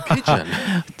myself, John Pigeon.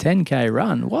 10K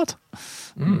run. What?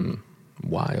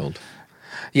 Wild.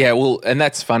 Yeah, well, and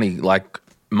that's funny. Like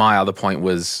my other point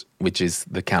was, which is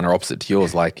the counter opposite to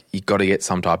yours, like you got to get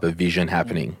some type of vision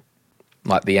happening.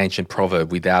 Like the ancient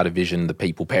proverb, without a vision, the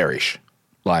people perish.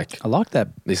 Like I like that.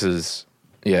 This is,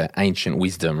 ancient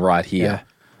wisdom right here.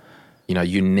 Yeah.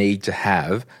 You need to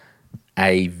have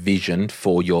a vision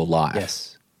for your life.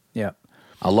 Yes. Yeah.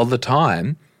 A lot of the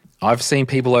time, I've seen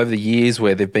people over the years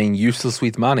where they've been useless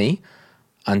with money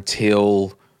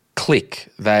until click,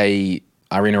 they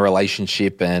are in a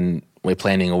relationship and we're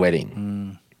planning a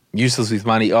wedding. Useless with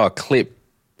money, clip,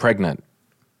 pregnant,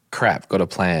 crap, got a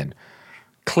plan.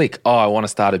 Click, I want to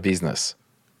start a business.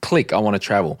 Click, I want to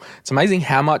travel. It's amazing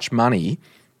how much money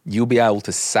you'll be able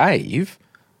to save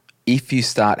if you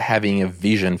start having a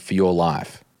vision for your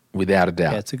life, without a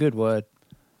doubt. Yeah, it's a good word.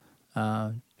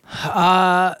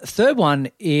 Third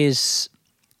one is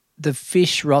the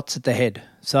fish rots at the head.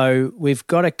 So we've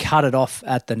got to cut it off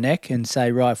at the neck and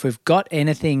say, right, if we've got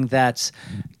anything that's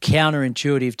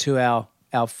counterintuitive to our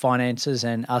finances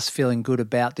and us feeling good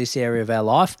about this area of our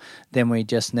life, then we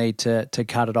just need to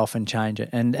cut it off and change it.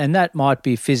 And that might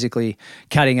be physically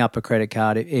cutting up a credit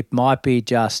card. It might be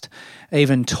just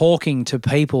even talking to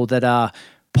people that are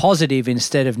positive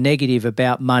instead of negative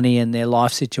about money and their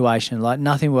life situation. Like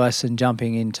nothing worse than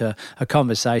jumping into a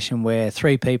conversation where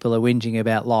 3 people are whinging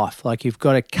about life. Like you've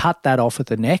got to cut that off at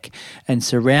the neck and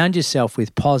surround yourself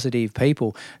with positive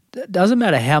people. It doesn't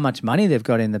matter how much money they've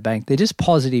got in the bank. They're just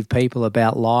positive people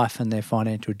about life and their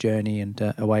financial journey,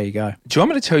 and away you go. Do you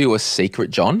want me to tell you a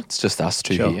secret, John? It's just us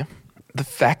two here. The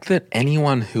fact that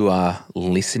anyone who are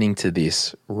listening to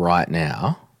this right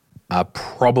now are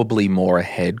probably more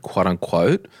ahead, quote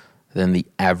unquote, than the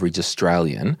average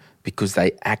Australian because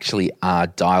they actually are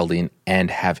dialed in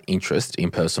and have interest in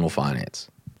personal finance.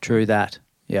 True that.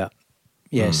 Yeah.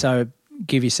 Yeah. So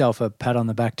give yourself a pat on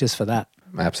the back just for that.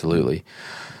 Absolutely.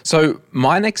 So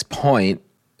my next point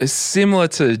is similar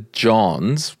to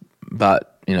John's,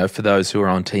 but, for those who are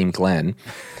on Team Glenn,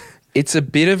 it's a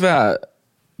bit of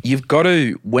you've got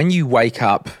to, when you wake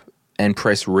up and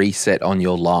press reset on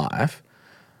your life,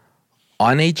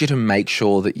 I need you to make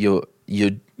sure that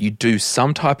you do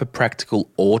some type of practical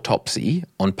autopsy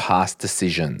on past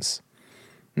decisions.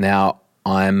 Now,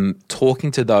 I'm talking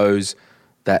to those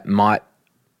that might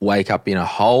wake up in a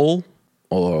hole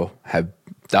or have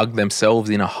dug themselves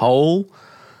in a hole.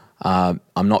 I'm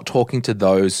not talking to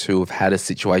those who have had a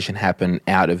situation happen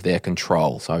out of their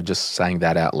control. So I'm just saying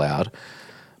that out loud.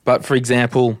 But for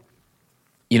example,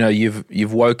 you know,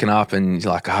 you've woken up and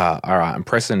you're like, all right, I'm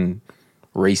pressing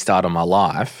restart on my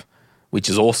life, which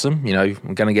is awesome. You know,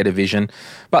 I'm going to get a vision.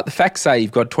 But the facts say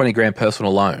you've got 20 grand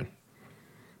personal loan.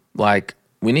 Like,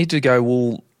 we need to go,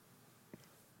 well,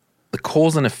 the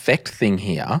cause and effect thing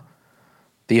here,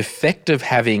 the effect of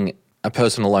having a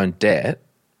personal loan debt,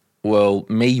 well,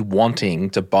 me wanting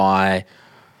to buy,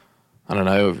 I don't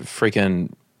know,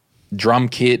 freaking drum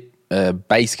kit, a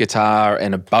bass guitar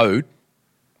and a boat,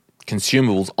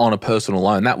 consumables on a personal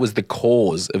loan, that was the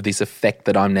cause of this effect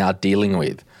that I'm now dealing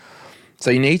with.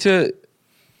 So you need to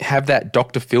have that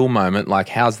Dr. Phil moment, like,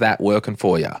 how's that working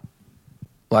for you?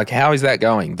 Like, how is that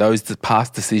going? Those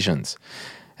past decisions.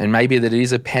 And maybe that it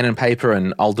is a pen and paper,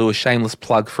 and I'll do a shameless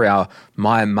plug for our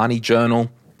My Money Journal.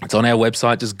 It's on our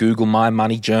website. Just Google My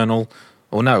Money Journal.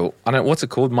 Or no, I don't know, what's it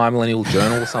called? My Millennial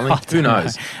Journal or something? Who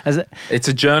knows? It's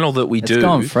a journal that we do. It's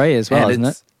gone free as well, isn't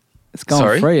it? It's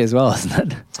gone free as well,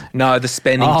 isn't it? No, the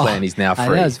spending plan is now free.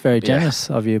 I know, it's very generous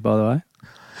of you, by the way.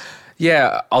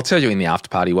 Yeah, I'll tell you in the after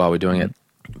party while we're doing it.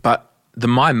 But the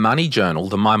My Money Journal,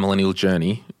 the My Millennial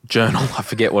Journal, I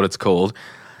forget what it's called,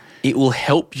 it will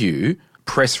help you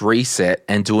press reset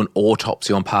and do an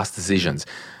autopsy on past decisions.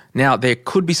 Now, there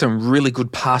could be some really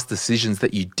good past decisions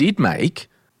that you did make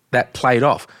that played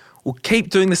off. Well, keep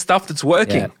doing the stuff that's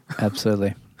working. Yeah,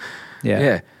 absolutely. Yeah.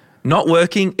 Yeah. Not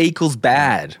working equals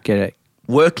bad. Get it.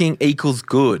 Working equals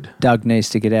good. Doug needs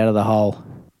to get out of the hole.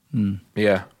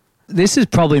 Yeah. This is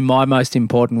probably my most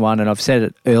important one, and I've said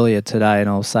it earlier today and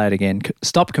I'll say it again.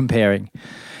 Stop comparing.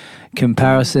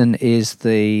 Comparison is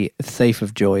the thief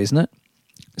of joy, isn't it?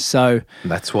 So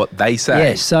that's what they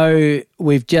say. Yeah, so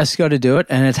we've just got to do it,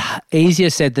 and it's easier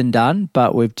said than done,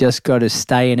 but we've just got to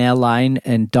stay in our lane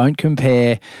and don't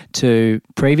compare to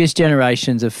previous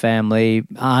generations of family,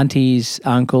 aunties,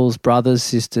 uncles, brothers,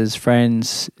 sisters,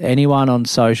 friends, anyone on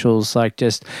socials. Like,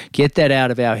 just get that out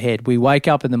of our head. We wake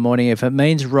up in the morning, if it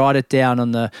means write it down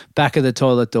on the back of the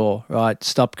toilet door, right?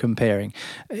 Stop comparing.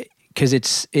 Because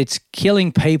it's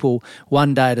killing people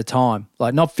one day at a time,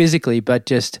 like not physically, but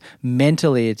just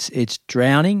mentally. It's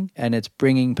drowning and it's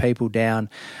bringing people down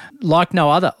like no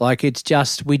other. Like, it's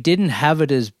just, we didn't have it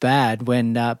as bad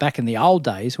when back in the old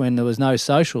days when there was no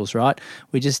socials, right?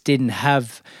 We just didn't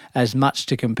have as much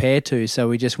to compare to, so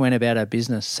we just went about our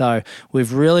business. So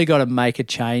we've really got to make a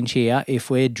change here. If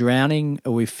we're drowning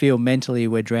or we feel mentally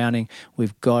we're drowning,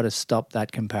 we've got to stop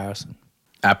that comparison.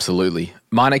 Absolutely.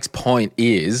 My next point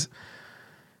is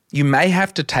you may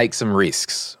have to take some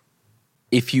risks.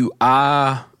 If you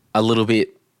are a little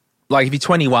bit, like if you're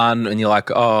 21 and you're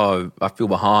like, oh, I feel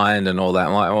behind and all that,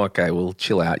 I'm like, oh, okay, well,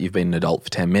 chill out. You've been an adult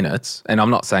for 10 minutes. And I'm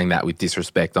not saying that with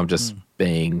disrespect. I'm just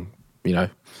being,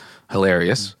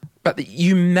 hilarious. But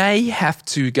you may have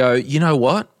to go, you know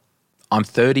what? I'm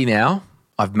 30 now.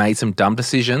 I've made some dumb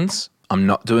decisions. I'm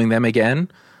not doing them again.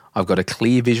 I've got a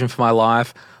clear vision for my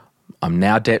life. I'm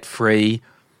now debt-free.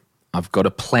 I've got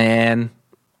a plan.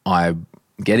 I'm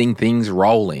getting things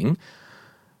rolling.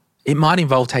 It might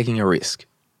involve taking a risk.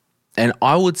 And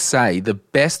I would say the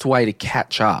best way to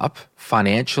catch up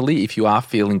financially if you are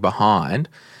feeling behind,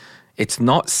 it's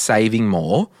not saving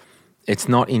more. It's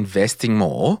not investing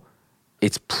more.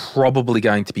 It's probably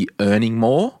going to be earning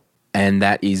more. And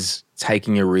that is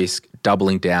taking a risk,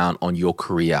 doubling down on your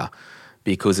career,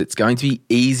 because it's going to be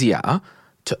easier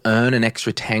to earn an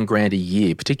extra 10 grand a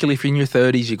year, particularly if you're in your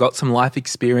 30s, you've got some life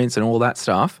experience and all that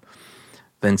stuff,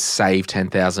 than save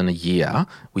 10,000 a year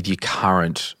with your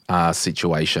current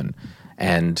situation.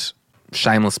 And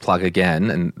shameless plug again,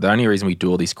 and the only reason we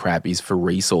do all this crap is for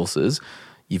resources.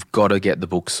 You've got to get the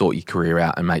book, Sort Your Career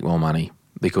Out and Make More Money,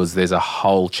 because there's a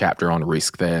whole chapter on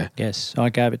risk there. Yes, I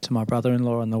gave it to my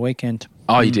brother-in-law on the weekend.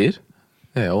 Oh, you did?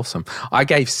 Yeah, awesome. I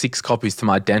gave 6 copies to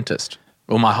my dentist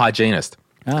or my hygienist.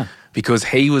 Because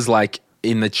he was like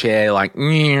in the chair like,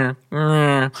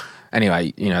 anyway,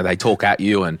 they talk at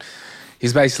you, and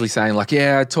he's basically saying like,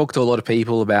 yeah, I talk to a lot of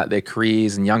people about their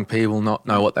careers and young people not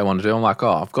know what they want to do. I'm like,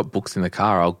 oh, I've got books in the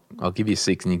car. I'll give you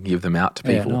 6 and you can give them out to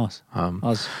people. Yeah,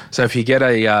 nice. So if you get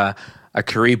a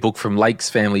career book from Lakes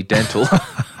Family Dental.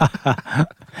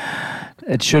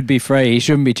 It should be free. He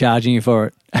shouldn't be charging you for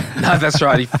it. No, that's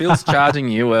right. If Phil's charging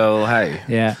you, well, hey.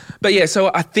 Yeah. But yeah, so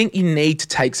I think you need to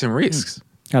take some risks.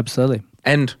 Absolutely.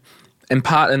 And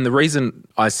the reason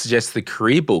I suggest the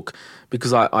career book,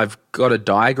 because I've got a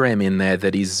diagram in there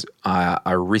that is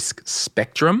a risk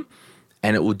spectrum,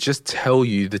 and it will just tell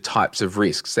you the types of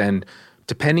risks. And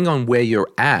depending on where you're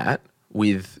at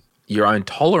with your own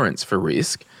tolerance for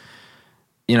risk,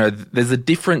 there's a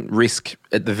different risk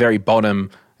at the very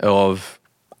bottom of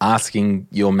asking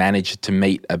your manager to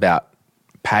meet about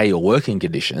pay or working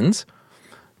conditions,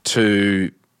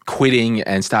 to quitting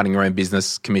and starting your own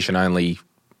business, commission only,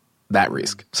 that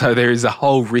risk. So there is a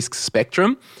whole risk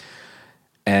spectrum,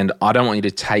 and I don't want you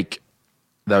to take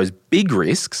those big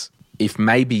risks if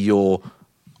maybe you're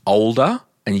older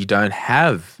and you don't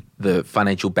have the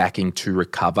financial backing to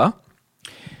recover,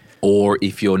 or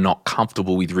if you're not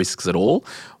comfortable with risks at all.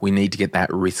 We need to get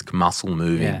that risk muscle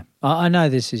moving. Yeah, I know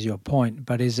this is your point,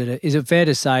 but is it fair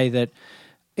to say that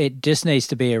it just needs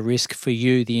to be a risk for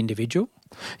you, the individual?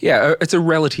 Yeah, it's a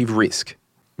relative risk.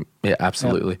 Yeah,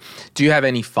 absolutely. Yep. Do you have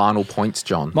any final points,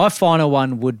 John? My final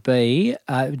one would be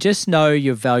just know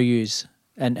your values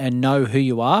and know who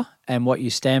you are and what you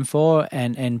stand for,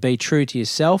 and be true to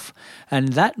yourself.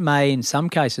 And that may, in some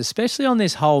cases, especially on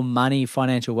this whole money,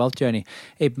 financial wealth journey,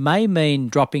 it may mean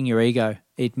dropping your ego.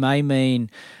 It may mean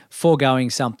foregoing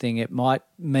something. It might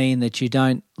mean that you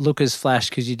don't look as flash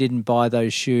because you didn't buy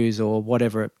those shoes or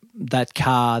whatever, that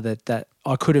car that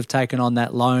I could have taken on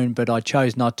that loan, but I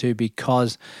chose not to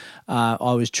because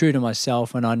I was true to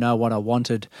myself and I know what I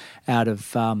wanted out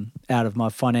of my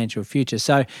financial future.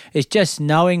 So it's just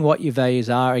knowing what your values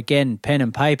are. Again, pen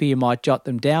and paper, you might jot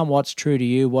them down. What's true to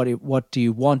you? What do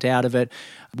you want out of it?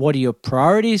 What are your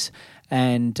priorities?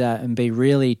 And be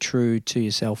really true to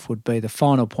yourself would be the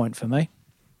final point for me.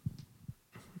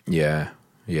 Yeah,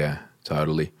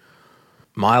 totally.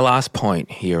 My last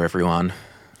point here, everyone.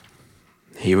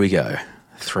 Here we go.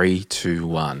 3, 2,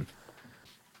 1.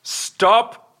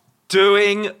 Stop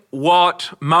doing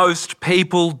what most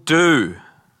people do.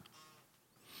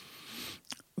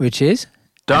 Which is?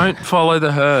 Don't follow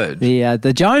the herd.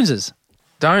 The Joneses.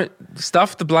 Don't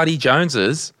stuff the bloody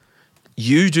Joneses.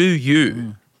 You do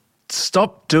you.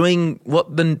 Stop doing what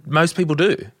most people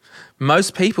do.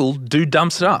 Most people do dumb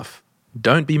stuff.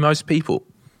 Don't be most people.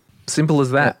 Simple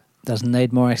as that. Doesn't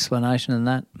need more explanation than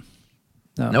that.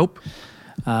 No. Nope.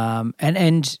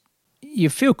 And you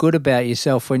feel good about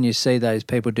yourself when you see those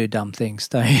people do dumb things,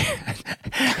 don't you?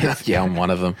 Yeah, I'm one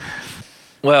of them.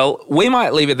 Well, we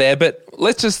might leave it there, but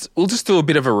we'll just do a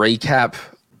bit of a recap.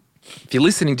 If you're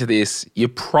listening to this, you're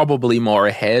probably more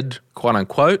ahead, quote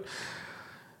unquote.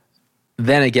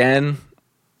 Then again,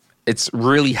 it's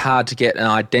really hard to get an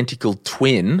identical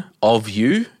twin of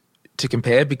you to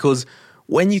compare, because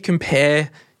when you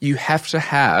compare, you have to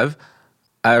have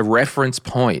a reference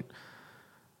point.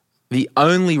 The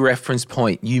only reference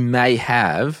point you may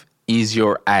have is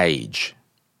your age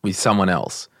with someone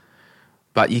else.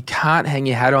 But you can't hang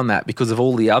your hat on that because of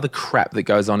all the other crap that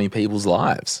goes on in people's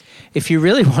lives. If you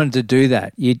really wanted to do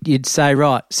that, you'd say,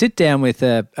 right, sit down with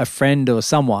a friend or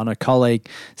someone, a colleague,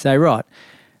 say, right,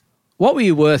 what were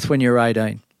you worth when you were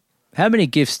 18? How many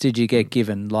gifts did you get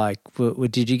given? Like,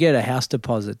 did you get a house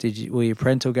deposit? Were you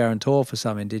parental guarantor for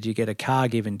something? Did you get a car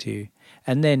given to you?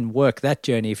 And then work that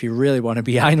journey if you really want to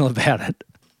be anal about it.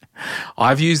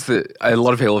 I've used a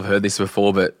lot of people have heard this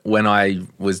before, but when I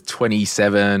was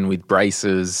 27 with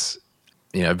braces,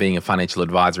 being a financial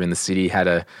advisor in the city, had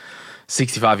a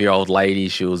 65-year-old lady.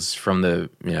 She was from the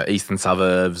eastern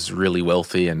suburbs, really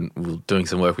wealthy, and we were doing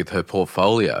some work with her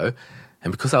portfolio.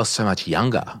 And because I was so much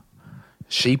younger,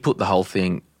 she put the whole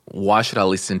thing, why should I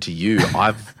listen to you?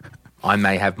 I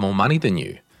may have more money than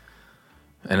you.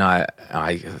 And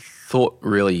I thought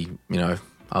really, I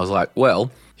was like,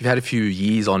 well, you've had a few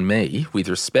years on me with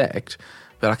respect,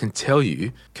 but I can tell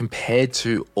you, compared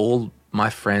to all my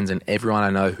friends and everyone I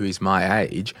know who is my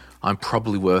age, I'm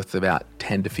probably worth about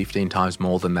 10 to 15 times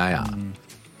more than they are.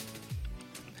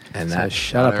 And so that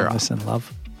shut up and listen,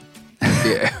 love.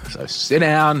 Yeah, so sit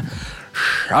down,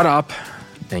 shut up,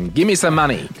 and give me some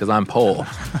money because I'm poor.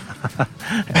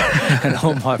 And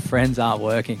all my friends aren't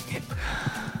working.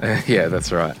 Yeah,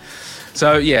 that's right.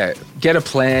 So, yeah, get a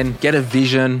plan, get a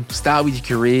vision, start with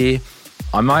your career.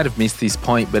 I might have missed this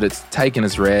point, but it's taken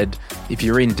as read. If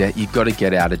you're in debt, you've got to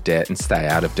get out of debt and stay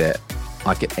out of debt,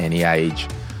 like at any age.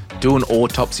 Do an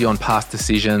autopsy on past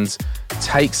decisions.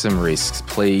 Take some risks,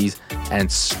 please,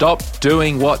 and stop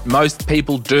doing what most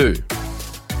people do.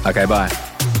 Okay, bye.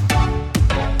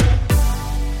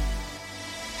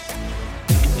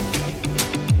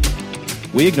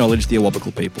 We acknowledge the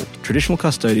Awabakal people, traditional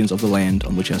custodians of the land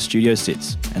on which our studio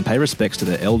sits, and pay respects to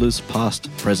their elders, past,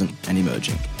 present, and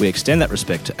emerging. We extend that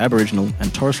respect to Aboriginal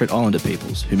and Torres Strait Islander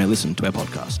peoples who may listen to our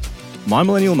podcast. My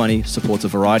Millennial Money supports a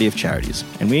variety of charities,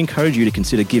 and we encourage you to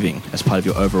consider giving as part of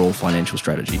your overall financial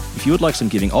strategy. If you would like some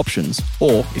giving options,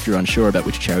 or if you're unsure about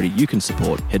which charity you can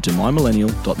support, head to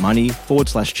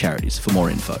mymillennial.money/charities for more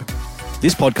info.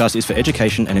 This podcast is for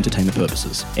education and entertainment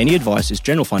purposes. Any advice is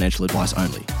general financial advice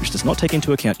only, which does not take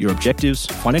into account your objectives,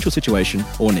 financial situation,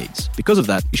 or needs. Because of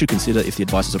that, you should consider if the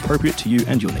advice is appropriate to you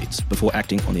and your needs before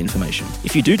acting on the information.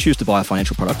 If you do choose to buy a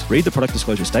financial product, read the product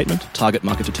disclosure statement, target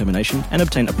market determination, and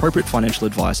obtain appropriate financial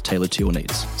advice tailored to your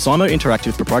needs. Simo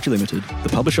Interactive Proprietary Limited, the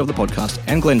publisher of the podcast,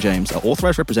 and Glenn James are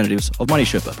authorised representatives of Money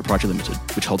Sherpa Proprietary Limited,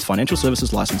 which holds financial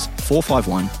services license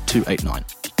 451289.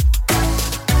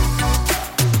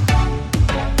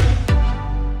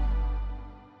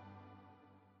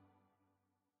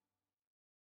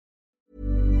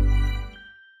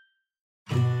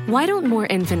 Why don't more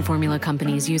infant formula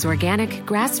companies use organic,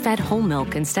 grass-fed whole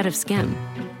milk instead of skim?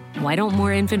 Why don't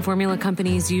more infant formula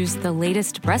companies use the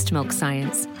latest breast milk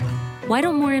science? Why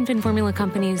don't more infant formula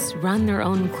companies run their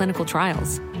own clinical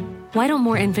trials? Why don't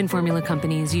more infant formula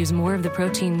companies use more of the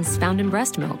proteins found in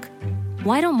breast milk?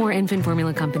 Why don't more infant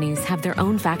formula companies have their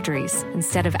own factories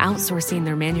instead of outsourcing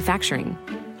their manufacturing?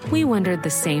 We wondered the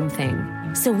same thing.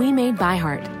 So we made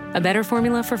ByHeart, a better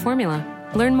formula for formula.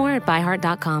 Learn more at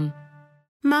byheart.com.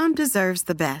 Mom deserves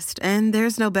the best, and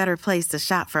there's no better place to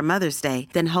shop for Mother's Day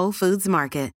than Whole Foods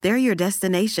Market. They're your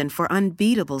destination for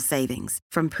unbeatable savings,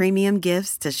 from premium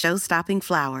gifts to show-stopping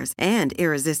flowers and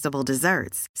irresistible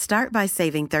desserts. Start by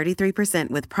saving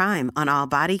 33% with Prime on all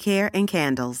body care and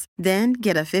candles. Then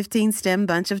get a 15-stem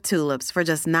bunch of tulips for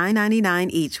just $9.99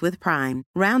 each with Prime.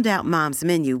 Round out Mom's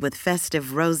menu with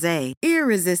festive rosé,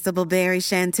 irresistible berry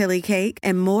chantilly cake,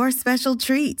 and more special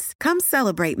treats. Come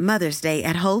celebrate Mother's Day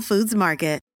at Whole Foods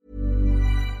Market.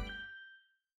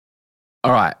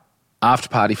 All right, after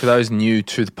party. For those new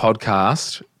to the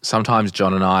podcast, sometimes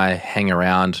John and I hang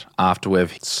around after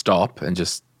we've stopped and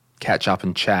just catch up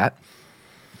and chat.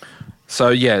 So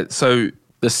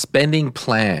the spending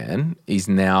plan is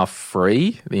now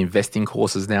free. The investing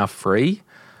course is now free.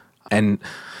 And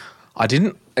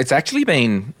it's actually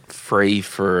been free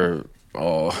for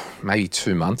maybe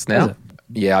 2 months now.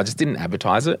 Yeah, I just didn't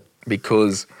advertise it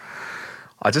because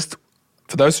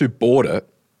for those who bought it,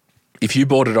 if you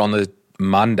bought it on the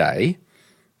Monday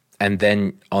and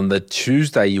then on the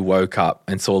Tuesday you woke up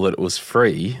and saw that it was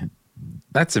free,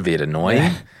 that's a bit annoying.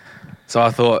 Yeah. So I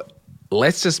thought,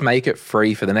 let's just make it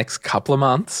free for the next couple of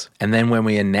months, and then when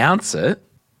we announce it,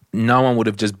 no one would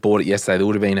have just bought it yesterday. There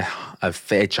would have been a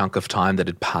fair chunk of time that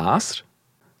had passed.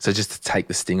 So just to take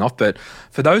the sting off. But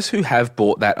for those who have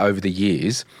bought that over the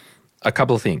years, a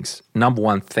couple of things. Number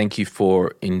one, thank you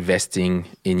for investing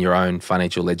in your own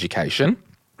financial education.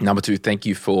 Number two, thank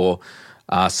you for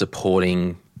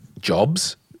supporting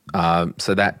jobs.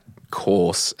 So that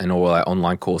course and all our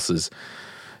online courses,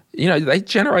 they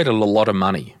generated a lot of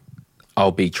money.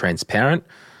 I'll be transparent.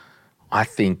 I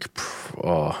think,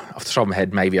 off the top of my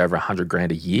head, maybe over $100,000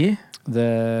 a year.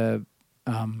 The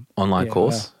online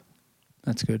course. Wow.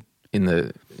 That's good.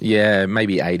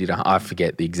 Maybe 80 to, I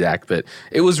forget the exact, but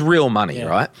it was real money,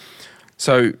 right?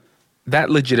 So that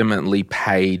legitimately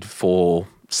paid for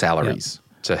salaries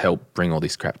to help bring all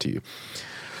this crap to you.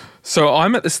 So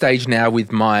I'm at the stage now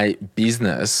with my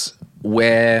business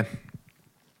where,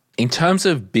 in terms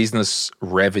of business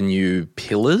revenue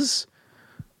pillars,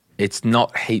 it's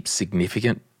not heaps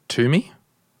significant to me.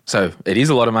 So it is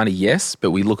a lot of money, yes,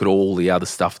 but we look at all the other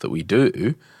stuff that we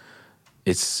do,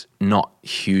 it's not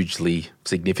hugely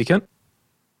significant.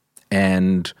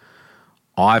 And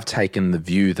I've taken the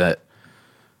view that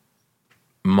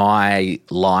my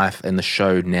life and the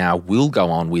show now will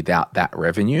go on without that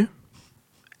revenue.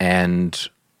 And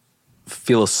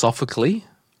philosophically,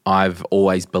 I've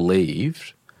always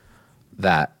believed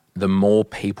that the more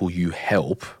people you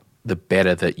help, the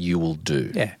better that you will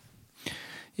do. Yeah.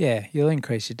 Yeah, you'll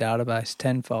increase your database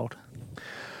tenfold.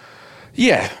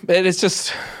 Yeah, but it's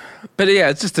just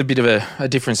a bit of a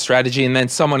different strategy. And then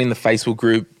someone in the Facebook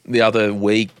group the other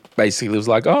week basically was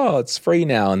like, oh, it's free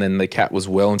now. And then the cat was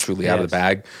well and truly out of the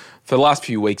bag. For the last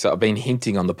few weeks, I've been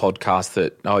hinting on the podcast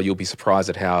that, you'll be surprised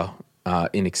at how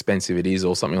inexpensive it is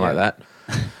or something like that.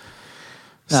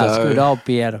 No, it's good. I'll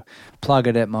be able to plug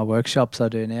it at my workshops I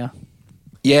do now.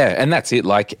 Yeah, and that's it.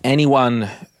 Like anyone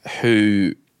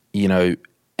who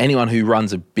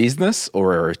runs a business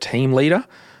or are a team leader,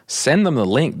 send them the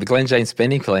link. The Glenn James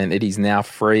Spending Plan, it is now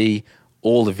free.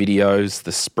 All the videos,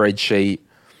 the spreadsheet,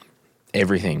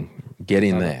 everything. Get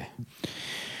in there.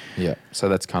 Yeah, so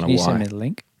that's kind of why. Can you send me the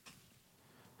link?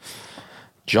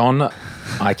 John,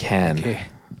 I can. Okay.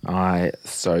 I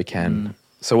so can.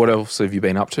 So what else have you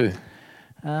been up to?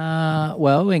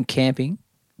 Well, we went camping.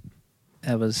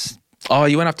 That was... Oh,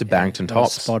 you went up to Barrington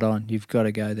Tops. Spot on. You've got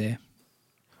to go there.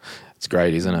 It's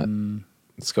great, isn't it?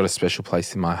 It's got a special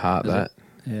place in my heart, that.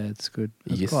 Yeah, it's good.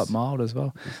 It's Yes. quite mild as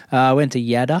well. I went to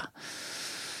Yadda.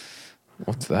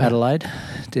 What's that? Adelaide.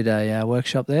 Did a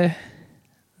workshop there.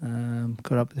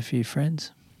 Got up with a few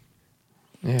friends.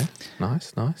 Yeah,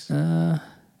 nice.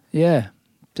 Yeah,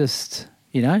 just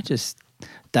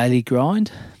daily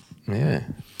grind. Yeah.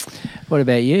 What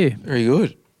about you? Very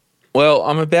good. Well,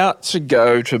 I'm about to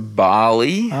go to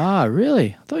Bali. Ah,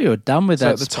 really? I thought you were done with So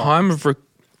that at the spot. time of...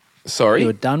 Sorry? You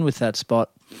were done with that spot.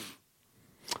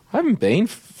 I haven't been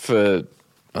for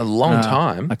a long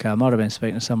time. Okay, I might have been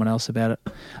speaking to someone else about it.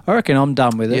 I reckon I'm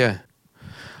done with it. Yeah.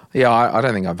 Yeah, I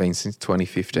don't think I've been since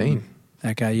 2015.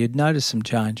 Okay, you'd notice some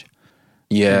change.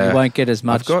 Yeah. You won't get as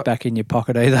much back in your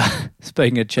pocket either,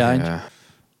 speaking of change. Yeah.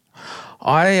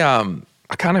 I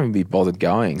can't even be bothered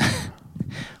going.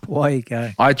 Why are you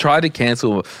going? I tried to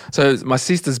cancel. So my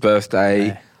sister's birthday,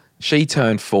 Yeah. she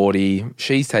turned 40.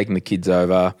 She's taking the kids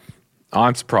over.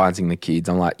 I'm surprising the kids.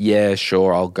 I'm like, yeah,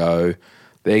 sure, I'll go.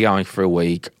 They're going for a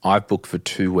week. I've booked for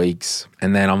 2 weeks.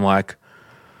 And then I'm like,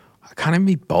 I can't even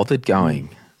be bothered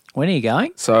going. When are you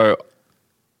going? So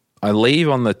I leave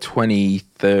on the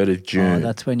 23rd of June. Oh,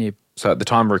 that's when you So at the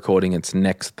time of recording, it's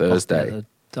next Thursday. the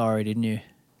diary, didn't you?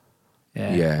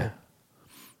 Yeah.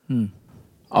 Yeah.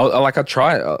 I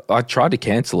tried to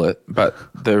cancel it, but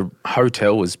the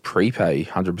hotel was prepay,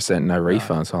 100% no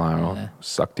refund. So I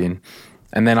sucked in.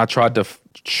 And then I tried to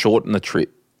shorten the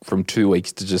trip from 2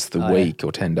 weeks to just the week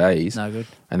or 10 days. No good.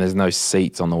 And there's no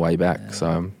seats on the way back.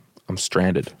 So I'm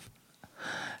stranded.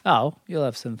 Oh, you'll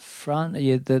have some fun.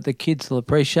 The kids will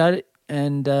appreciate it,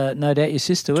 and no doubt your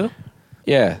sister will.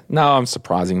 Yeah. No, I'm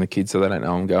surprising the kids so they don't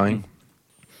know I'm going.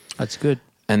 That's good.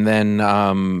 And then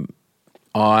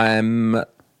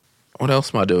what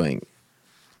else am I doing?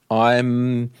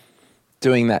 I'm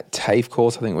doing that TAFE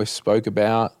course I think we spoke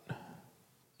about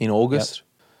in August. Yep.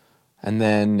 And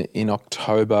then in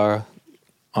October,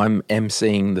 I'm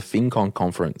emceeing the FinCon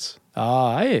conference. Oh,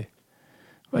 are you?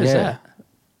 Where's that?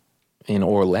 In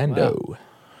Orlando. Wow.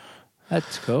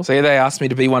 That's cool. So they asked me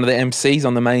to be one of the MCs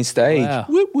on the main stage. Wow.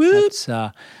 Whoop, whoop. That's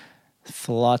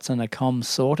flights and accomm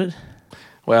sorted.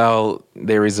 Well,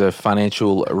 there is a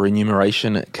financial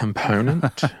remuneration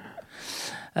component.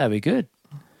 That'd be good.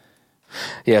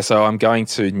 Yeah, so I'm going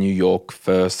to New York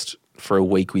first for a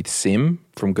week with Sim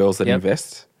from Girls That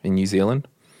Invest in New Zealand.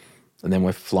 And then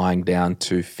we're flying down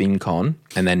to FinCon.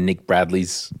 And then Nick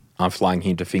Bradley's, I'm flying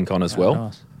him to FinCon as well.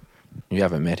 Nice. You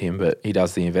haven't met him, but he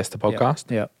does the Investor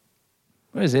podcast. Yep.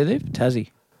 Where does he live?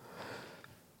 Tassie.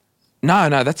 No,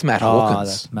 that's Matt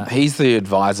Hawkins. That's Matt. He's the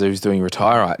advisor who's doing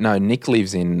Retire Right. No, Nick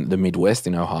lives in the Midwest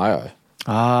in Ohio.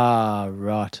 Ah,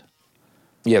 right.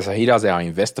 Yeah, so he does our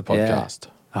Investor podcast.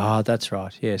 Oh, that's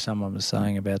right. Yeah, someone was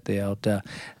saying about the old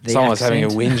Someone was having a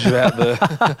whinge about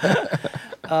the...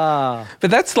 But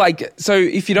that's like... So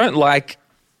if you don't like...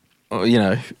 if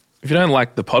you don't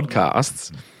like the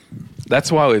podcasts,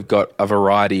 that's why we've got a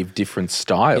variety of different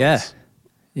styles. Yeah.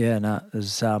 Yeah, no,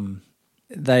 there's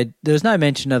there's no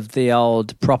mention of the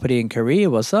old property and career,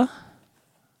 was there?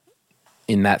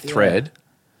 In that thread?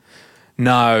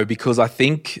 No, because I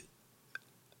think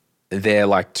they're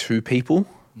like two people.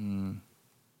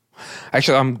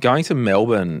 Actually, I'm going to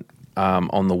Melbourne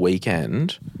on the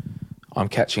weekend. I'm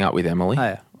catching up with Emily. Oh,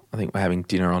 yeah. I think we're having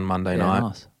dinner on Monday night.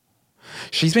 Nice.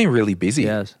 She's been really busy.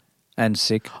 Yes, and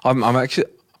sick. I'm actually...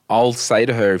 I'll say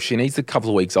to her, if she needs a couple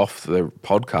of weeks off the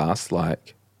podcast,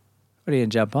 like... What are you going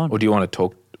to jump on? Or do you want to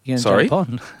talk... You Sorry? jump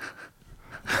on?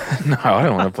 No, I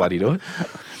don't want to bloody do it.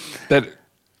 But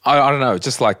I don't know,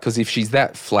 just like, because if she's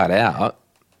that flat out,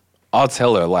 I'll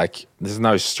tell her, like, there's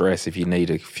no stress if you need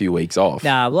a few weeks off.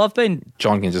 Nah, well,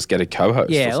 John can just get a co-host.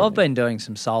 Yeah, well, I've been doing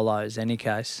some solos any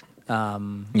case.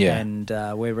 And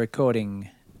we're recording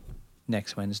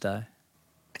next Wednesday.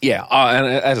 Yeah, and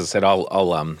as I said,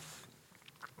 I'll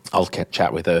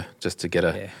chat with her just to get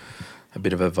a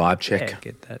bit of a vibe check. Yeah,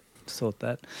 get that, sort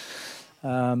that.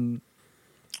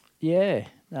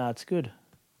 It's good.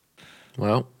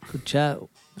 Well, good chat.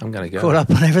 I'm going to go. Caught up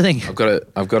on everything. I've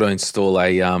got to install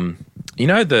a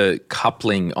the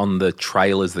coupling on the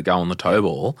trailers that go on the tow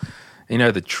ball. You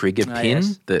know, the trigger pin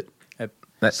that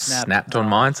snapped on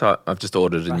mine. So I've just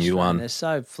ordered a new one. They're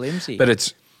so flimsy. But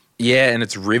it's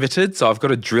riveted. So I've got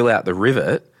to drill out the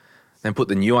rivet, then put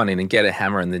the new one in and get a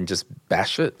hammer and then just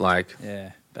bash it. Like,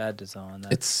 yeah, bad design.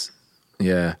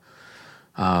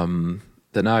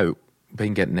 But no,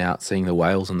 been getting out, seeing the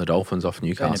whales and the dolphins off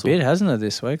Newcastle. Been a bit, hasn't it,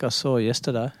 this week? I saw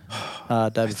yesterday, day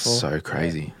before. It's so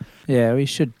crazy. Yeah, we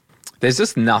should. There's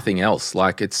just nothing else.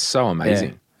 Like, it's so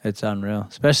amazing. Yeah, it's unreal,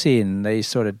 especially in these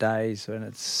sort of days when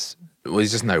it's... Well,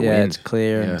 there's just no wind. Yeah, it's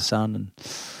clear and the sun and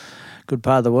good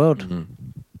part of the world.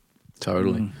 Mm-hmm.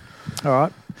 Totally. All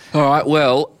right.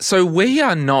 Well, so we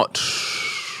are not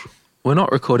We're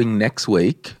not recording next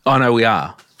week. Oh, no, we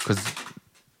are. Because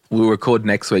we'll record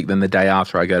next week, then the day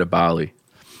after I go to Bali.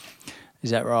 Is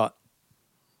that right?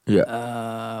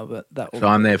 Yeah. But that will So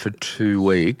I'm there for 2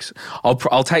 weeks.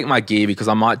 I'll take my gear because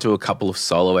I might do a couple of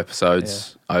solo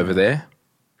episodes over there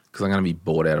because I'm going to be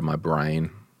bored out of my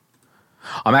brain.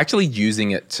 I'm actually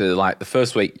using it to, like, the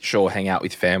first week, sure, hang out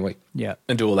with family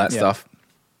and do all that stuff.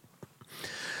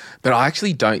 But I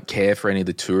actually don't care for any of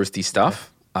the touristy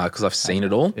stuff because I've seen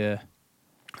it all. Yeah.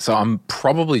 So I'm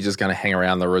probably just going to hang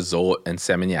around the resort and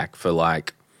Seminyak for,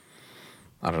 like,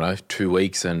 I don't know, 2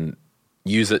 weeks and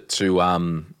use it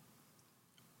to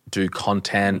do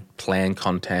content, plan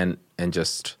content, and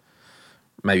just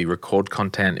maybe record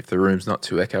content if the room's not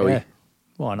too echoey. Yeah.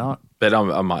 Why not? But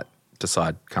I might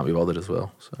decide can't be bothered as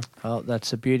well. So. Well,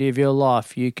 that's the beauty of your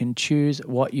life. You can choose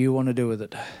what you want to do with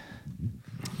it.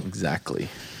 Exactly.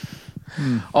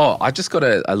 Oh, I just got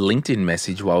a LinkedIn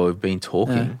message while we've been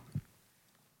talking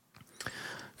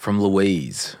from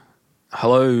Louise.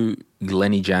 Hello,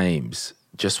 Glennie James.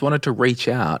 Just wanted to reach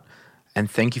out and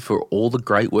thank you for all the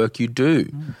great work you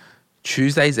do.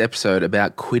 Tuesday's episode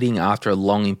about quitting after a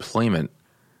long employment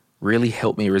really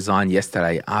helped me resign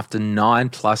yesterday after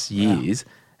 9+ years,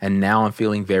 and now I'm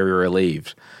feeling very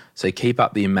relieved. So keep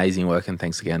up the amazing work and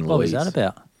thanks again, Louise. What was that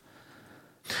about?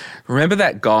 Remember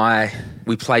that guy,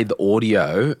 we played the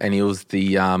audio and he was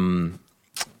the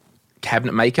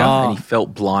cabinet maker and he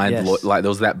felt blind, like there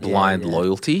was that blind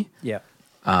loyalty. Yeah.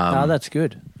 That's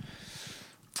good.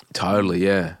 Totally,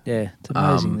 yeah. Yeah, it's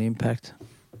amazing the impact.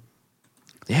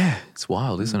 Yeah, it's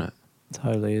wild, isn't it?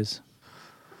 Totally is.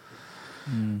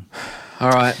 All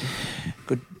right.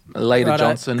 Good. Later, Righto.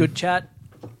 Johnson. Good chat.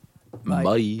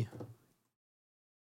 Bye.